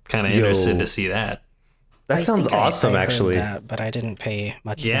 So kind of Yo. interested to see that. That sounds awesome, actually. That, but I didn't pay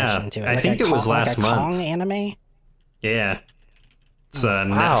much Yeah, attention to it. I think it was last month. Kong anime? Yeah. It's Wow,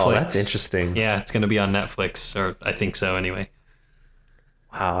 Netflix. that's interesting. Yeah, it's going to be on Netflix, or I think so anyway.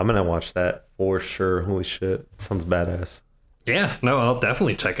 Wow, I'm gonna watch that for sure. Holy shit, sounds badass. Yeah, no, I'll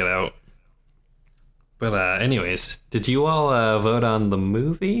definitely check it out. But anyways, did you all vote on the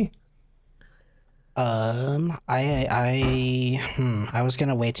movie? I was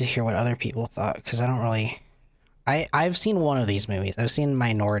gonna wait to hear what other people thought because I don't really. I've seen one of these movies. I've seen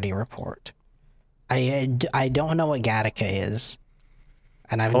Minority Report. I don't know what Gattaca is,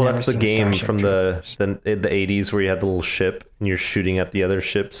 and I've never That's the seen game Starship from Troopers. the 80s where you had the little ship and you're shooting at the other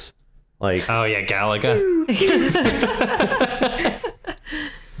ships. Like, Oh yeah, Galaga.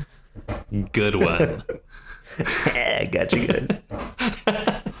 Good one. got you good.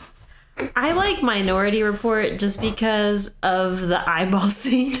 I like Minority Report just because of the eyeball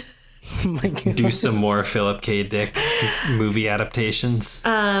scene. Oh my God. Do some more Philip K. Dick movie adaptations.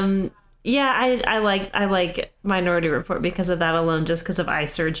 Yeah, I like Minority Report because of that alone, just because of eye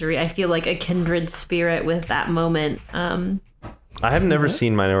surgery. I feel like a kindred spirit with that moment. I have never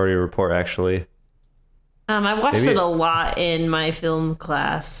seen Minority Report, actually. I watched Maybe- it a lot in my film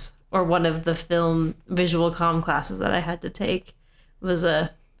class, or one of the film visual comm classes that I had to take. It was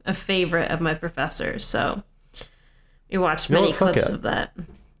a favorite of my professors, so we watched You know many what? Fuck clips it. of that.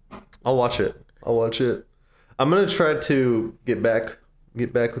 I'll watch it. I'm gonna try to get back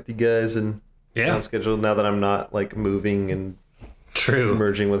with you guys and Yeah. on schedule now that I'm not like moving and True.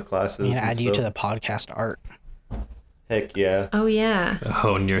 merging with classes. I'm gonna and add you to stuff. the podcast art. Heck yeah. Oh yeah,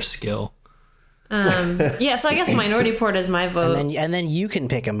 Hone your skill. yeah. So I guess Minority Report is my vote. And then you can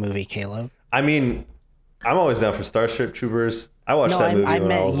pick a movie, Caleb. I mean, I'm always down for Starship Troopers. I watched No, that movie I when I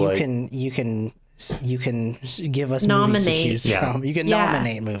meant was you like, can give us movies to Nominate. choose Yeah. from. You can Yeah.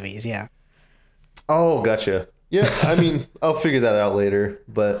 nominate movies. Yeah. oh, gotcha. Yeah, I mean, I'll figure that out later.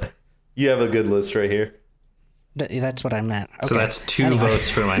 But you have a good list right here. That's what I meant. Okay. So that's two Anyway. votes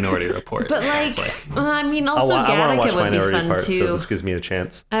for Minority Report. But it sounds I mean, also I want to Gattaca watch would be Minority fun Report, too. so this gives me a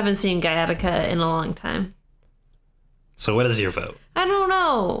chance. I haven't seen Gattaca in a long time. So what is your vote? I don't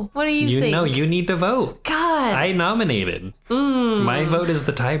know. What do you think? know you need to vote. God. I nominated. My vote is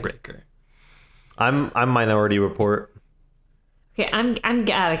the tiebreaker. I'm Minority Report. Okay, I'm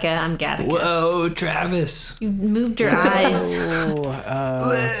Gattaca. I'm Gattaca. Whoa, Travis. You moved your eyes.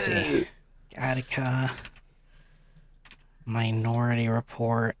 Let's see. Gattaca. Minority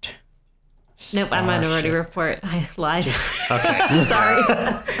Report. Nope, I'm Minority Starship. Report. I lied. Sorry.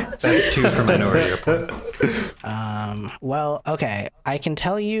 That's two for Minority Report. Well, okay. I can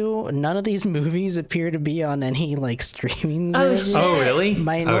tell you none of these movies appear to be on any like streaming Oh, service. shit. Oh, really?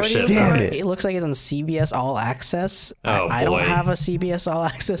 Minority oh, shit. Report, Damn it. it looks like it's on CBS All Access. Oh, I don't boy. have a CBS All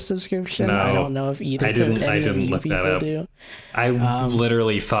Access subscription. No, I don't know if either I didn't any of you look that people up. do. I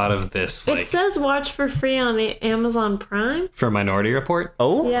literally thought of this It like says watch for free on Amazon Prime. for Minority Report.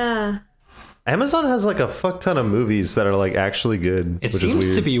 Oh, Yeah. Amazon has like a fuck ton of movies that are like actually good. It which is seems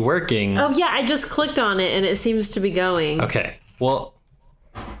weird. to be working. Oh, yeah, I just clicked on it and it seems to be going. Okay. Well,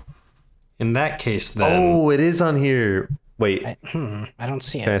 in that case, then. Oh, it is on here. Wait, I don't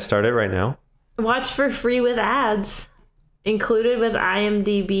see can it. I start it right now? Watch for free with ads. Included with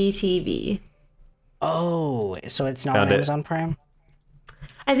IMDb TV. Oh, so it's not Found on it. Amazon Prime?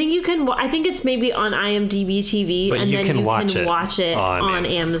 I think you can. I think it's maybe on IMDb TV, But and you then can you watch can it watch it on on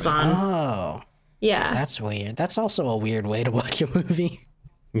Amazon. Oh, Yeah, that's weird. That's also a weird way to watch a movie.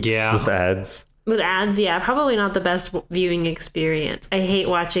 Yeah. With the ads. with ads. Yeah, probably not the best viewing experience. I hate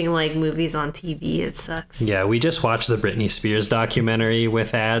watching like movies on TV. It sucks. Yeah, we just watched the Britney Spears documentary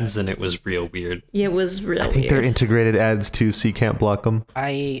with ads, and it was real weird. It was real I think they're weird. integrated ads too, so you can't block them.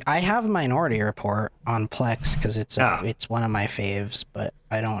 I have Minority Report on Plex because it's one of my faves, but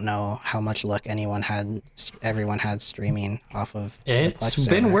I don't know how much luck everyone had streaming off of. the It's Plex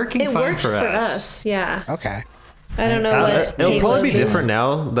been server. working It fine worked for us. Yeah, Okay. I don't know what. It'll Taylor's probably be is. different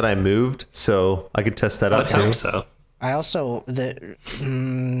now that I moved, so I could test that out Let's too. hope so. I also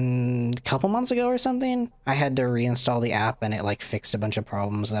couple months ago or something, I had to reinstall the app and it like fixed a bunch of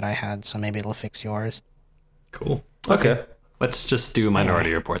problems that I had. So maybe it'll fix yours. Cool. Okay. Let's just do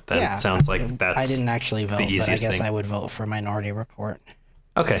Minority Report then. Yeah, Sounds like that's. I didn't actually vote, but I easiest guess thing. I would vote for Minority Report.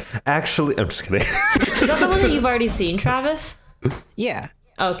 Okay. Actually, I'm just kidding. Is that the one that you've already seen, Travis? Yeah.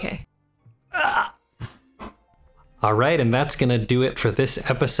 Okay. All right, and that's going to do it for this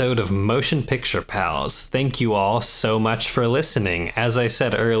episode of Motion Picture Pals. Thank you all so much for listening. As I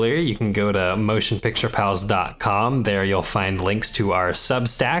said earlier, you can go to motionpicturepals.com. There you'll find links to our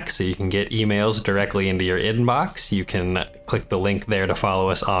Substack, so you can get emails directly into your inbox. You can click the link there to follow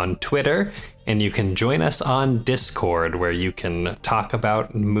us on Twitter, and you can join us on Discord, where you can talk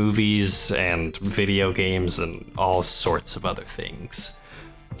about movies and video games and all sorts of other things.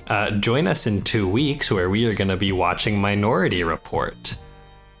 Join us in 2 weeks, where we are going to be watching Minority Report.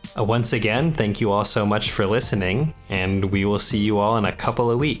 Once again, thank you all so much for listening, and we will see you all in a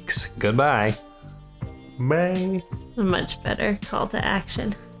couple of weeks. Goodbye. Bye. A much better call to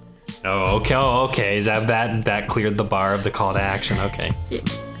action. Oh, okay. Is that cleared the bar of the call to action? Okay. Yeah.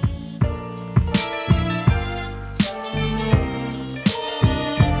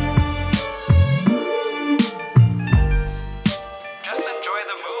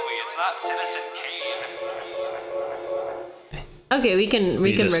 Okay, we can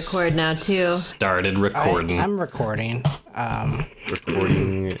record now too. Started recording. I'm recording.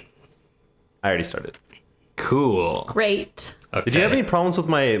 Recording. I already started. Cool. Great. Okay. Did you have any problems with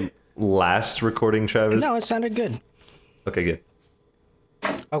my last recording, Travis? No, it sounded good. Okay, good.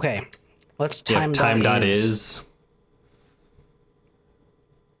 Okay, let's Time dot is.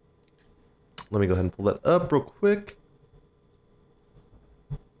 Let me go ahead and pull that up real quick.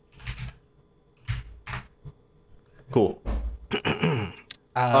 Cool.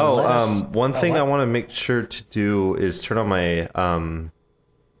 One thing I want to make sure to do is turn on my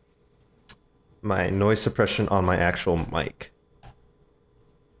my noise suppression on my actual mic,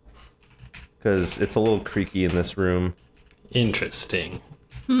 because it's a little creaky in this room. Interesting.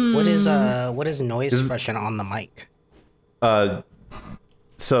 What is noise suppression on the mic?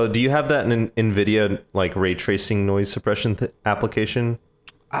 So do you have that in NVIDIA like ray tracing noise suppression application?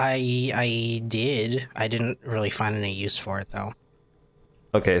 I did. I didn't really find any use for it though.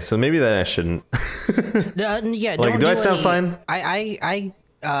 Okay, so maybe then I shouldn't. Yeah. Like, do I sound fine? I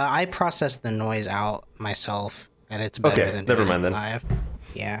process the noise out myself, and it's better than never doing mind it then. live.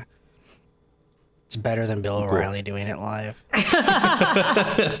 Yeah. It's better than Bill O'Reilly doing it live.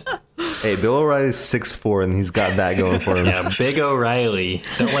 Hey, Bill O'Reilly's 6'4", and he's got that going for him. Yeah, Big O'Reilly.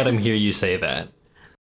 Don't let him hear you say that.